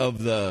state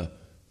of the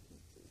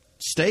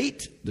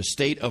state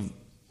of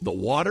the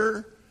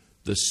water,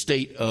 the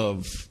state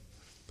of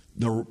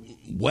the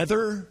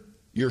weather,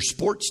 your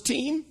sports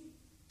team?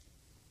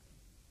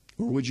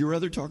 Or would you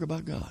rather talk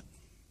about God?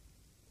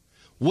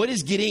 What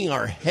is getting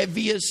our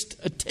heaviest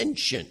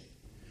attention?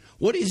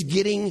 What is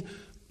getting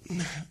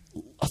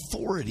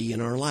authority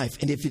in our life?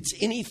 And if it's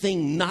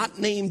anything not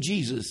named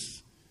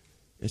Jesus,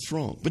 it's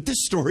wrong. But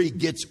this story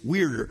gets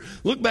weirder.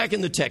 Look back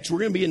in the text. We're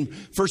going to be in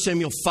 1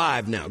 Samuel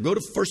 5 now. Go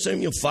to 1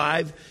 Samuel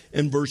 5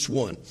 and verse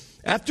 1.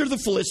 After the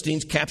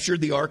Philistines captured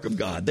the ark of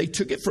God, they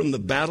took it from the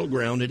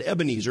battleground at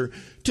Ebenezer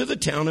to the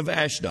town of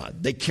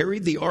Ashdod. They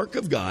carried the ark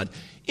of God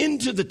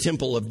into the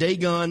temple of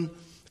Dagon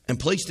and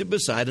placed it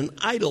beside an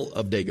idol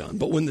of Dagon.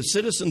 But when the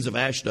citizens of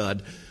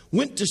Ashdod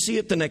went to see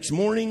it the next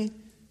morning,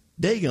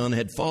 Dagon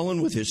had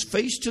fallen with his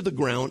face to the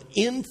ground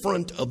in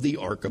front of the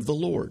ark of the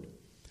Lord.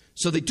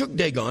 So they took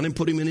Dagon and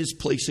put him in his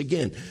place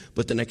again.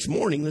 But the next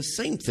morning, the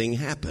same thing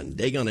happened.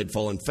 Dagon had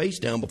fallen face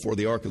down before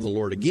the ark of the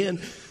Lord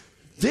again.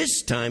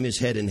 This time his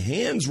head and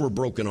hands were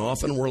broken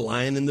off and were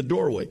lying in the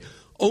doorway.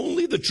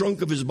 Only the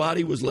trunk of his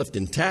body was left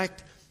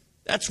intact.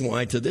 That's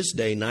why to this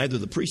day neither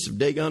the priests of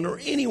Dagon nor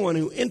anyone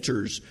who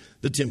enters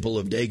the temple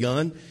of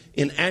Dagon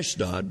in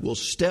Ashdod will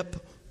step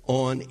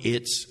on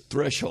its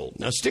threshold.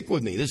 Now stick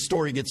with me. This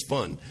story gets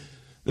fun.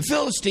 The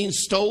Philistines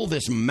stole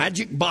this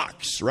magic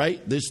box,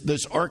 right?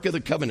 This Ark of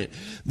the Covenant.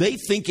 They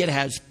think it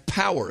has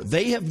power.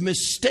 They have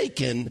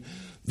mistaken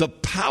the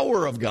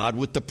power of God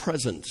with the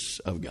presence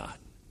of God.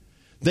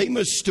 They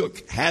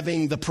mistook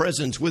having the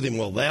presence with Him.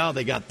 Well, now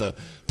they got the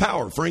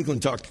power.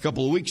 Franklin talked a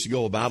couple of weeks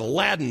ago about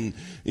Aladdin,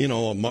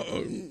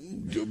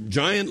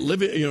 giant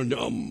living,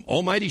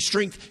 almighty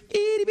strength,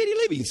 itty bitty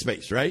living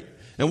space, right?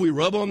 And we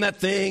rub on that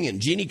thing, and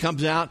Genie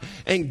comes out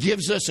and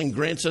gives us and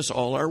grants us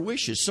all our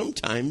wishes.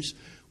 Sometimes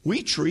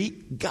we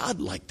treat God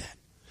like that.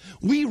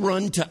 We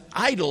run to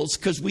idols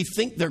because we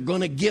think they're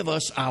going to give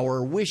us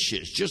our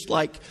wishes, just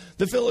like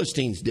the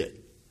Philistines did.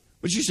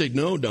 But you say,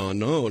 no, Don,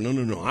 no.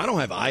 I don't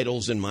have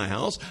idols in my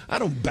house. I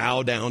don't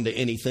bow down to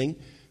anything.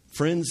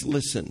 Friends,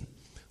 listen.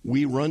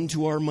 We run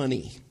to our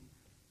money.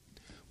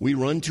 We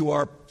run to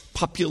our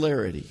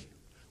popularity.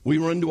 We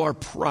run to our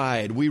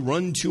pride. We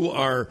run to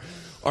our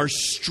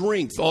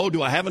strength. Oh,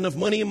 do I have enough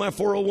money in my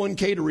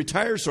 401k to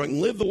retire so I can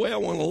live the way I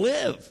want to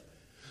live?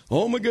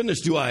 Oh my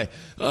goodness,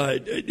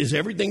 is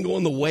everything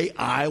going the way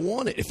I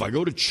want it? If I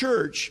go to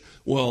church,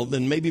 well,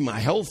 then maybe my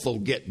health will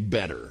get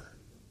better.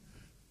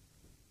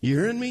 You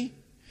hearing me?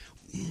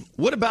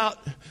 What about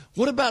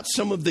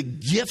some of the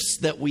gifts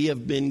that we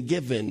have been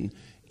given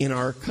in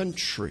our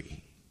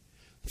country?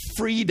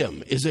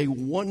 Freedom is a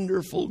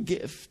wonderful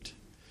gift.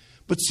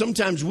 But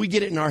sometimes we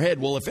get it in our head,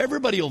 well, if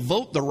everybody will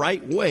vote the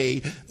right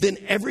way, then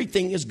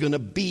everything is going to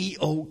be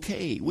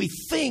okay. We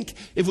think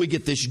if we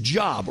get this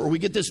job or we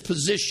get this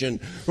position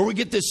or we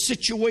get this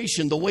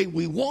situation the way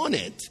we want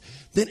it,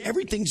 then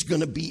everything's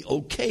going to be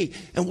okay.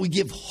 And we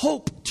give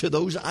hope to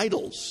those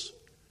idols.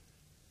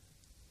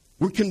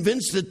 We're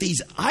convinced that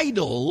these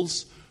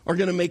idols are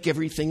going to make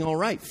everything all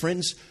right.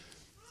 Friends,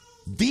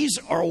 these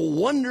are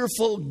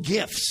wonderful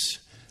gifts.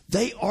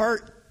 They are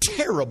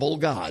terrible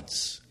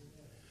gods.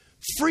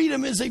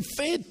 Freedom is a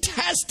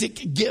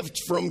fantastic gift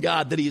from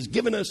God that He has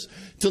given us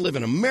to live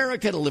in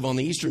America, to live on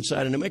the eastern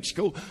side of New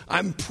Mexico.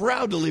 I'm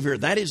proud to live here.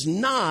 That is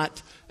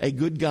not a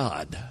good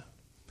God.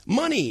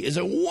 Money is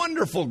a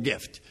wonderful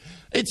gift.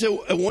 It's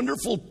a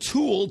wonderful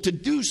tool to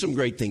do some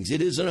great things.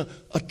 It is an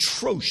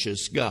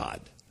atrocious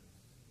God.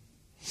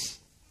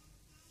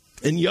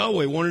 And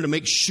Yahweh wanted to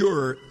make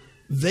sure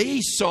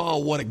they saw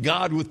what a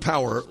God with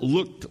power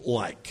looked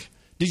like.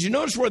 Did you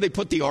notice where they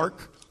put the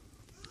ark?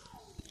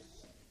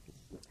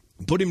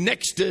 Put him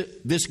next to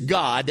this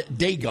god,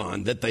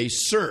 Dagon, that they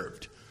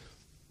served.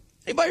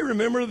 Anybody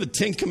remember the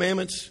 10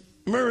 Commandments?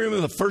 Remember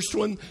the first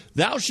one?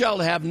 Thou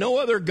shalt have no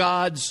other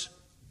gods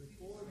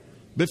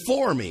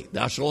before me.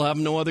 Thou shalt have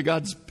no other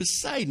gods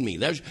beside me.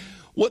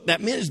 What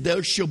that meant is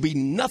there shall be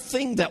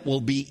nothing that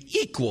will be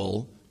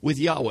equal with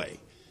Yahweh.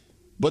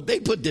 But they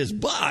put this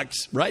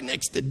box right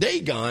next to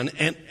Dagon,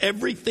 and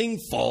everything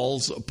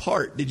falls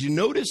apart. Did you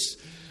notice?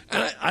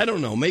 And I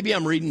don't know, maybe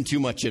I'm reading too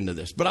much into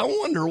this, but I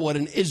wonder what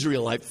an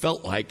Israelite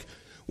felt like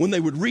when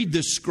they would read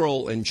this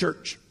scroll in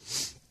church.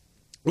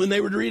 When they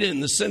would read it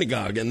in the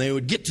synagogue and they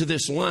would get to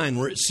this line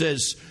where it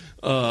says,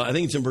 I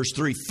think it's in verse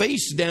 3,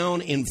 face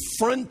down in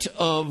front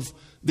of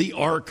the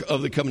Ark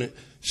of the Covenant.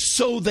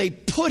 So they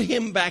put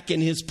him back in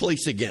his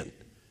place again.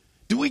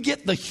 Do we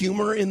get the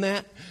humor in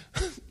that?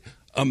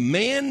 A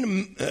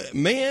man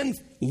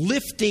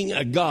lifting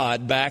a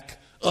God back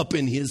up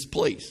in his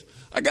place.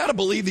 I got to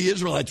believe the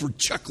Israelites were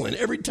chuckling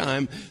every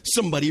time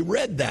somebody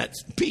read that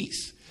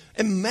piece.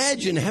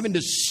 Imagine having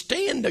to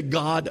stand a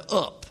God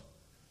up.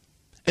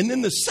 And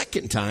then the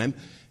second time,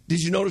 did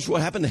you notice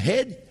what happened?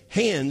 The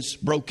hands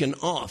broken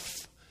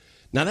off.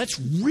 Now that's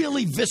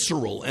really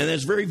visceral and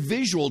that's very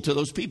visual to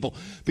those people.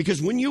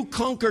 Because when you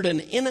conquered an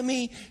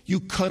enemy,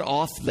 you cut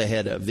off the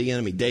head of the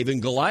enemy. David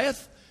and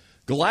Goliath,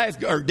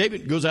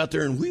 David goes out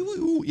there and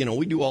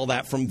we do all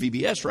that from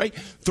VBS, right?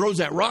 Throws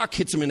that rock,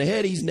 hits him in the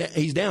head,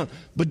 he's down.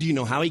 But do you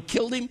know how he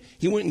killed him?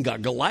 He went and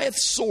got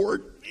Goliath's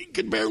sword. He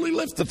could barely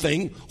lift the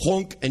thing,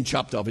 honk, and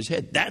chopped off his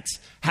head. That's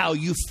how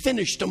you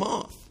finished him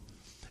off,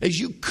 as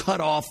you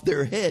cut off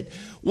their head.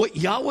 What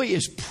Yahweh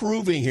is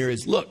proving here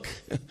is, look,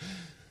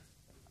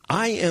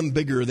 I am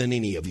bigger than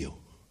any of you.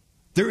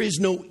 There is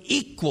no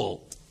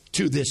equal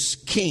to this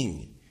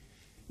king.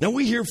 Now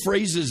we hear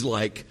phrases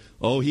like,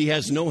 oh, he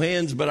has no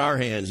hands but our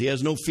hands. He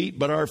has no feet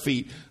but our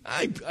feet.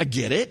 I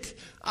get it.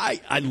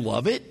 I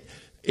love it.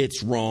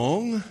 It's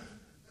wrong.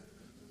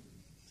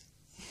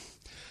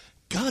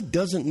 God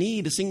doesn't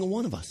need a single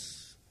one of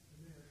us.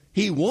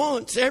 He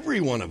wants every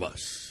one of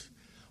us.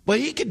 But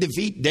he could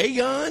defeat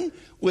Dagon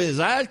with his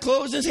eyes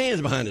closed and his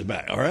hands behind his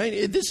back. All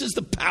right? This is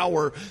the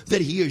power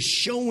that he is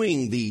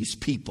showing these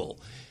people.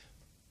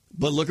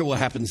 But look at what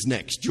happens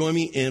next. Join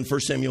me in 1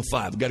 Samuel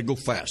 5. I've got to go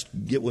fast.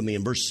 Get with me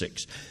in verse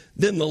 6.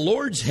 Then the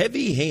Lord's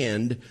heavy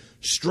hand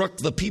struck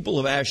the people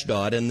of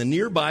Ashdod and the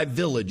nearby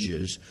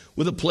villages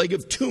with a plague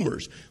of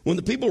tumors. When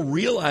the people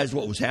realized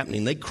what was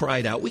happening, they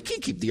cried out, we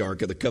can't keep the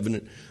Ark of the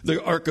Covenant,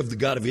 the Ark of the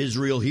God of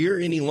Israel here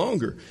any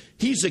longer.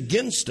 He's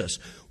against us.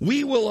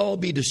 We will all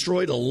be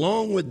destroyed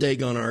along with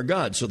Dagon our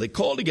God. So they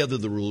called together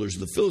the rulers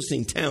of the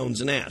Philistine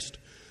towns and asked,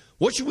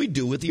 what should we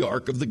do with the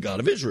Ark of the God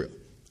of Israel?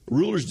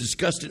 Rulers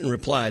discussed it and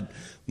replied,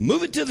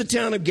 move it to the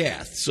town of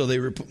Gath. So they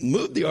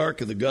moved the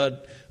ark of the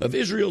God of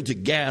Israel to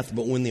Gath.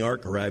 But when the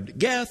ark arrived at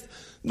Gath,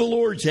 the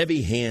Lord's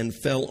heavy hand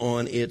fell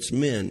on its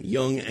men,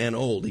 young and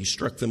old. He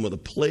struck them with a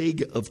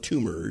plague of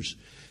tumors,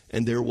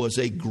 and there was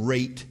a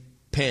great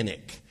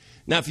panic.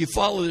 Now, if you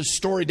follow this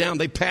story down,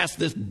 they passed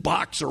this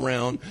box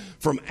around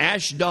from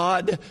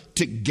Ashdod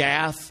to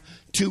Gath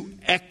to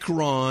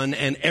Ekron,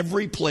 and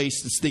every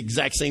place it's the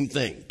exact same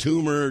thing.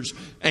 Tumors,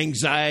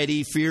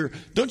 anxiety, fear.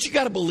 Don't you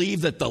got to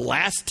believe that the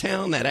last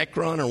town, that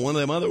Ekron or one of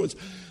them other ones,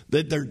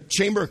 that their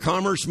Chamber of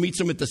Commerce meets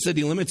them at the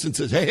city limits and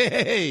says,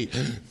 hey,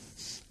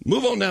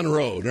 move on down the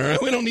road, all right?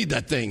 We don't need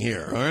that thing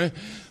here, all right?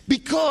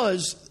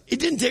 Because it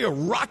didn't take a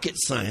rocket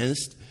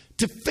scientist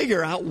to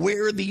figure out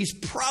where these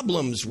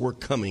problems were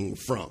coming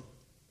from.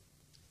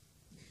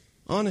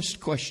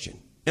 Honest question.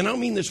 And I don't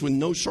mean this with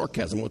no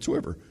sarcasm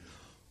whatsoever.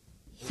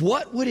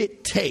 What would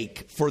it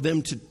take for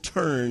them to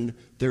turn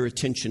their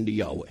attention to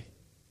Yahweh?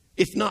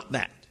 If not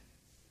that.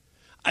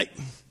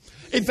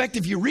 In fact,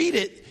 if you read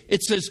it,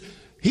 it says,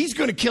 he's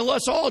going to kill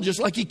us all just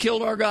like he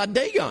killed our God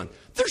Dagon.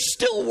 They're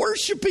still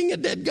worshiping a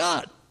dead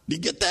God. Do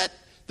you get that?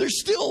 They're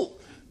still,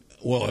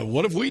 well,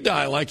 what if we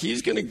die like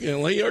he's going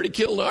to, he already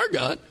killed our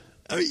God?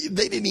 I mean,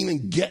 they didn't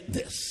even get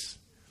this.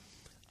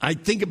 I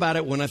think about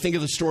it when I think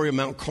of the story of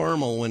Mount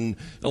Carmel when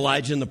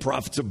Elijah and the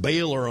prophets of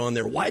Baal are on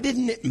there. Why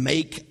didn't it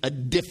make a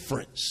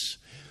difference?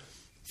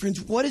 Friends,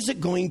 what is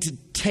it going to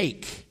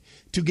take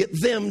to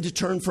get them to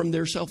turn from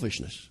their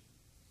selfishness?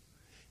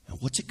 And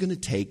what's it going to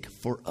take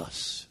for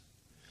us?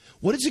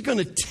 What is it going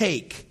to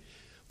take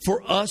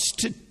for us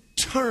to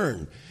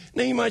turn?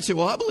 Now you might say,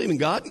 well, I believe in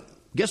God.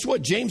 Guess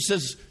what? James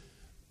says,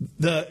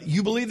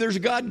 you believe there's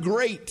a God?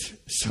 Great.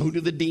 So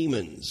do the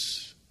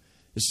demons.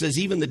 It says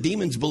even the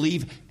demons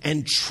believe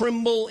and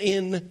tremble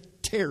in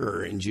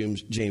terror in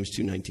James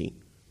 2:19.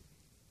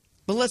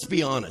 But let's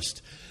be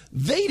honest.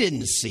 They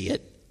didn't see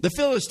it. The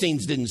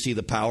Philistines didn't see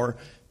the power.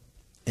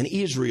 And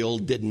Israel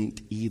didn't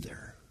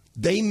either.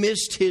 They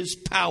missed his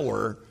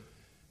power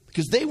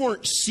because they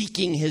weren't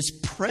seeking his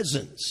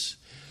presence.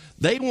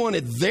 They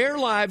wanted their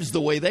lives the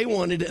way they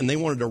wanted, and they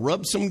wanted to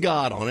rub some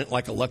God on it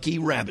like a lucky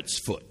rabbit's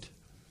foot.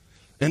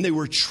 And they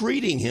were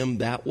treating him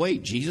that way.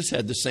 Jesus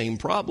had the same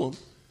problem.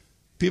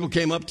 People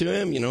came up to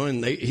him,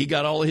 and he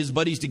got all of his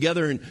buddies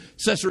together in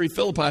Caesarea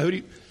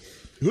Philippi.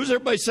 Who does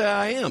everybody say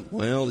I am?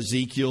 Well,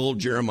 Ezekiel,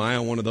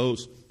 Jeremiah, one of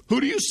those.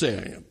 Who do you say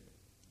I am?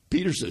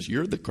 Peter says,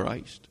 you're the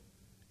Christ.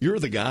 You're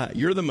the guy.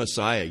 You're the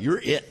Messiah. You're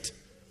it.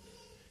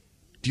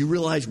 Do you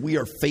realize we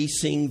are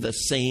facing the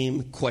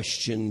same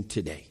question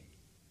today?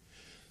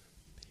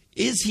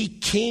 Is he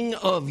king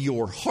of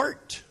your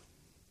heart?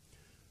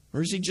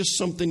 Or is he just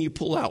something you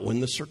pull out when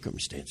the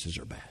circumstances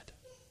are bad?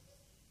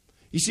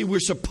 You see, we're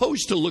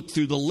supposed to look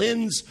through the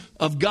lens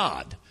of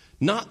God,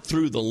 not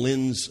through the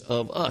lens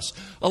of us.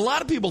 A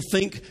lot of people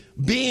think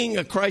being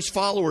a Christ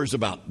follower is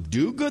about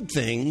do good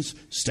things,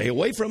 stay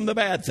away from the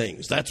bad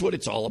things. That's what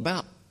it's all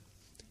about.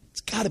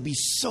 It's got to be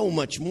so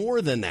much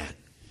more than that.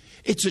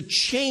 It's a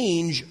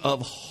change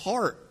of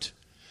heart.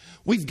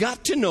 We've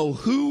got to know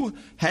who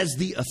has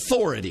the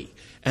authority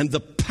and the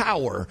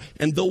power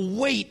and the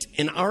weight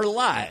in our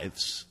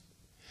lives.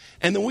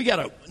 And then we got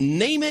to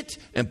name it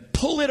and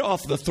pull it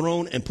off the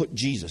throne and put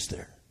Jesus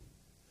there.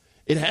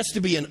 It has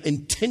to be an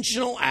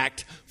intentional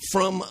act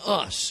from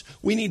us.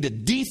 We need to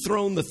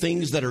dethrone the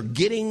things that are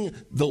getting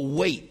the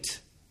weight.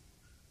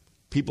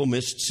 People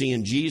missed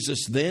seeing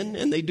Jesus then,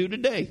 and they do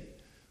today.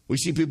 We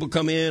see people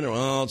come in,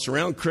 it's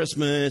around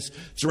Christmas,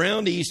 it's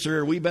around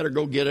Easter, we better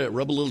go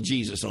rub a little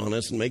Jesus on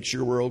us and make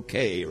sure we're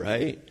okay,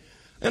 right?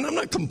 And I'm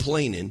not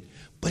complaining,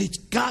 but it's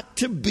got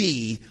to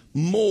be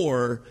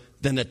more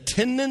than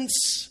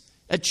attendance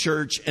at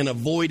church and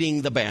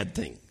avoiding the bad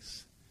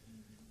things.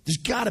 There's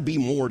got to be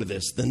more to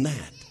this than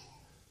that.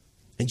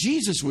 And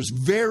Jesus was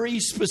very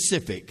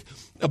specific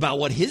about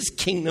what his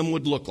kingdom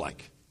would look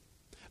like,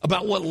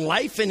 about what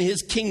life in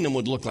his kingdom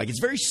would look like.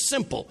 It's very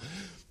simple.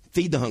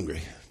 Feed the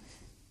hungry,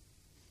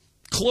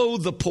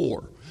 clothe the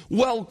poor,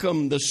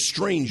 welcome the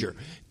stranger,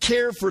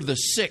 care for the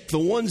sick, the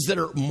ones that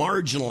are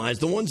marginalized,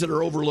 the ones that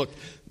are overlooked,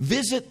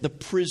 visit the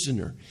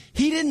prisoner.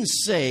 He didn't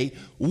say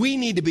we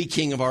need to be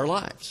king of our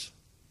lives.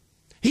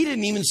 He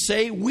didn't even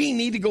say we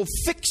need to go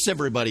fix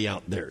everybody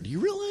out there. Do you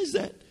realize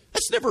that?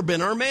 That's never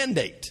been our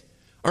mandate.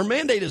 Our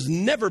mandate has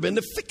never been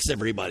to fix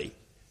everybody.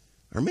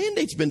 Our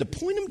mandate's been to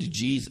point them to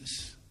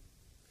Jesus.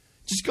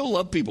 Just go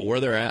love people where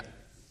they're at.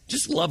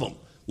 Just love them.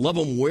 Love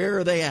them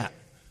where they at.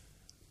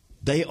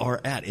 They are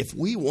at. If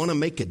we want to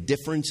make a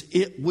difference,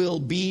 it will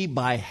be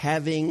by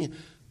having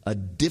a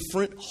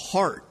different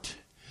heart.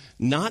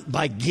 Not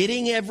by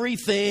getting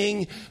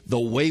everything the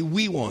way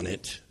we want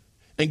it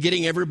and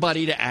getting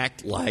everybody to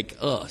act like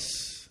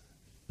us.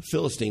 The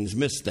Philistines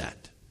missed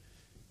that.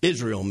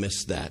 Israel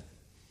missed that.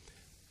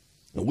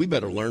 And we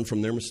better learn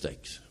from their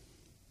mistakes.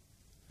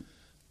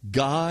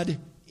 God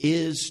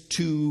is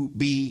to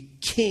be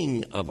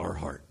king of our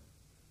heart.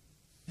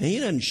 And he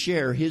doesn't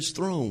share his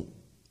throne.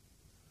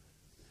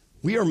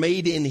 We are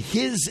made in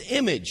his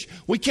image.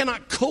 We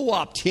cannot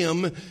co-opt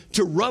him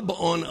to rub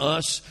on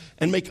us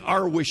and make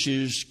our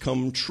wishes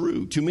come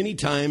true. Too many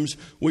times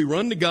we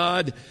run to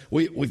God,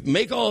 we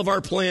make all of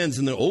our plans,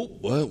 and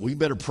then, we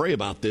better pray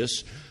about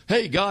this.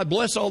 Hey, God,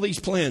 bless all these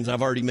plans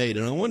I've already made.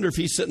 And I wonder if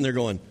he's sitting there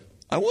going,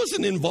 I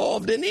wasn't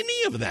involved in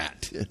any of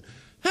that.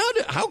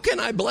 How can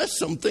I bless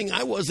something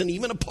I wasn't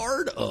even a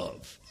part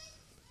of?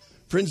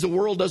 Friends, the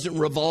world doesn't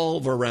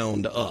revolve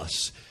around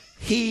us.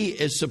 He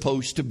is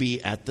supposed to be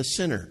at the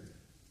center.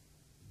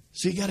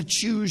 So you got to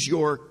choose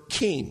your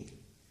king.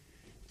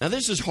 Now,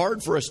 this is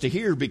hard for us to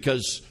hear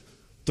because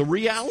the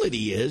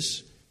reality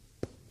is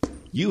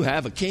you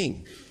have a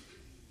king.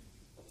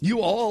 You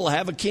all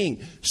have a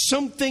king.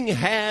 Something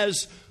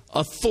has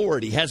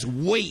authority, has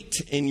weight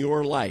in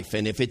your life.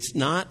 And if it's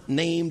not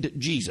named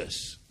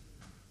Jesus,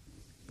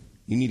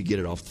 you need to get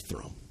it off the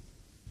throne.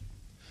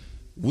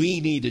 We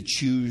need to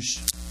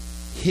choose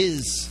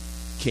his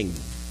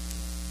kingdom.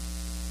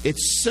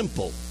 It's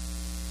simple.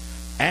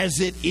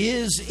 As it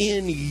is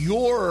in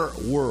your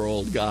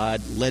world,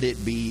 God, let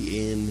it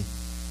be in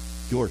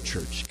your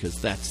church,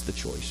 because that's the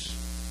choice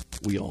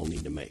we all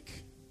need to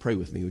make. Pray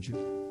with me, would you?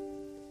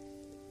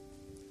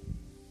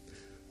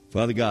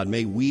 Father God,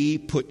 may we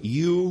put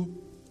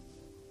you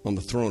on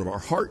the throne of our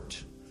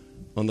heart,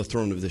 on the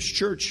throne of this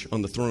church,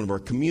 on the throne of our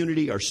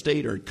community, our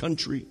state, our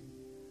country.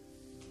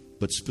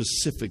 but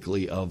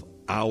specifically of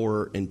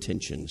our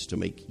intentions to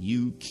make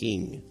you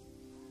king.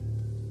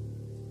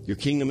 Your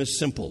kingdom is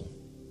simple.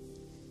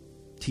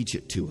 Teach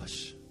it to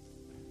us.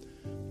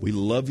 We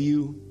love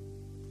you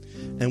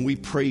and we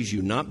praise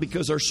you, not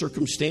because our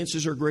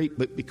circumstances are great,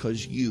 but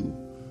because you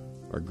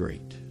are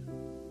great.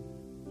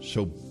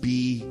 So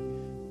be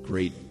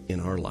great in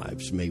our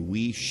lives. May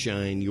we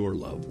shine your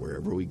love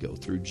wherever we go.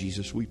 Through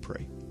Jesus we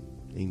pray.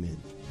 Amen.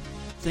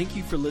 Thank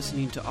you for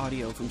listening to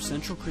audio from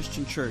Central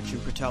Christian Church in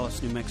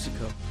Portales, New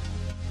Mexico.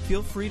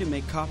 Feel free to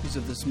make copies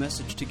of this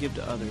message to give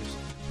to others,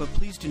 but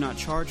please do not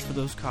charge for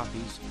those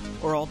copies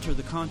or alter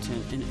the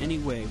content in any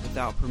way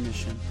without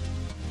permission.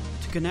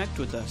 To connect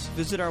with us,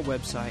 visit our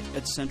website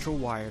at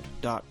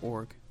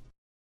centralwired.org.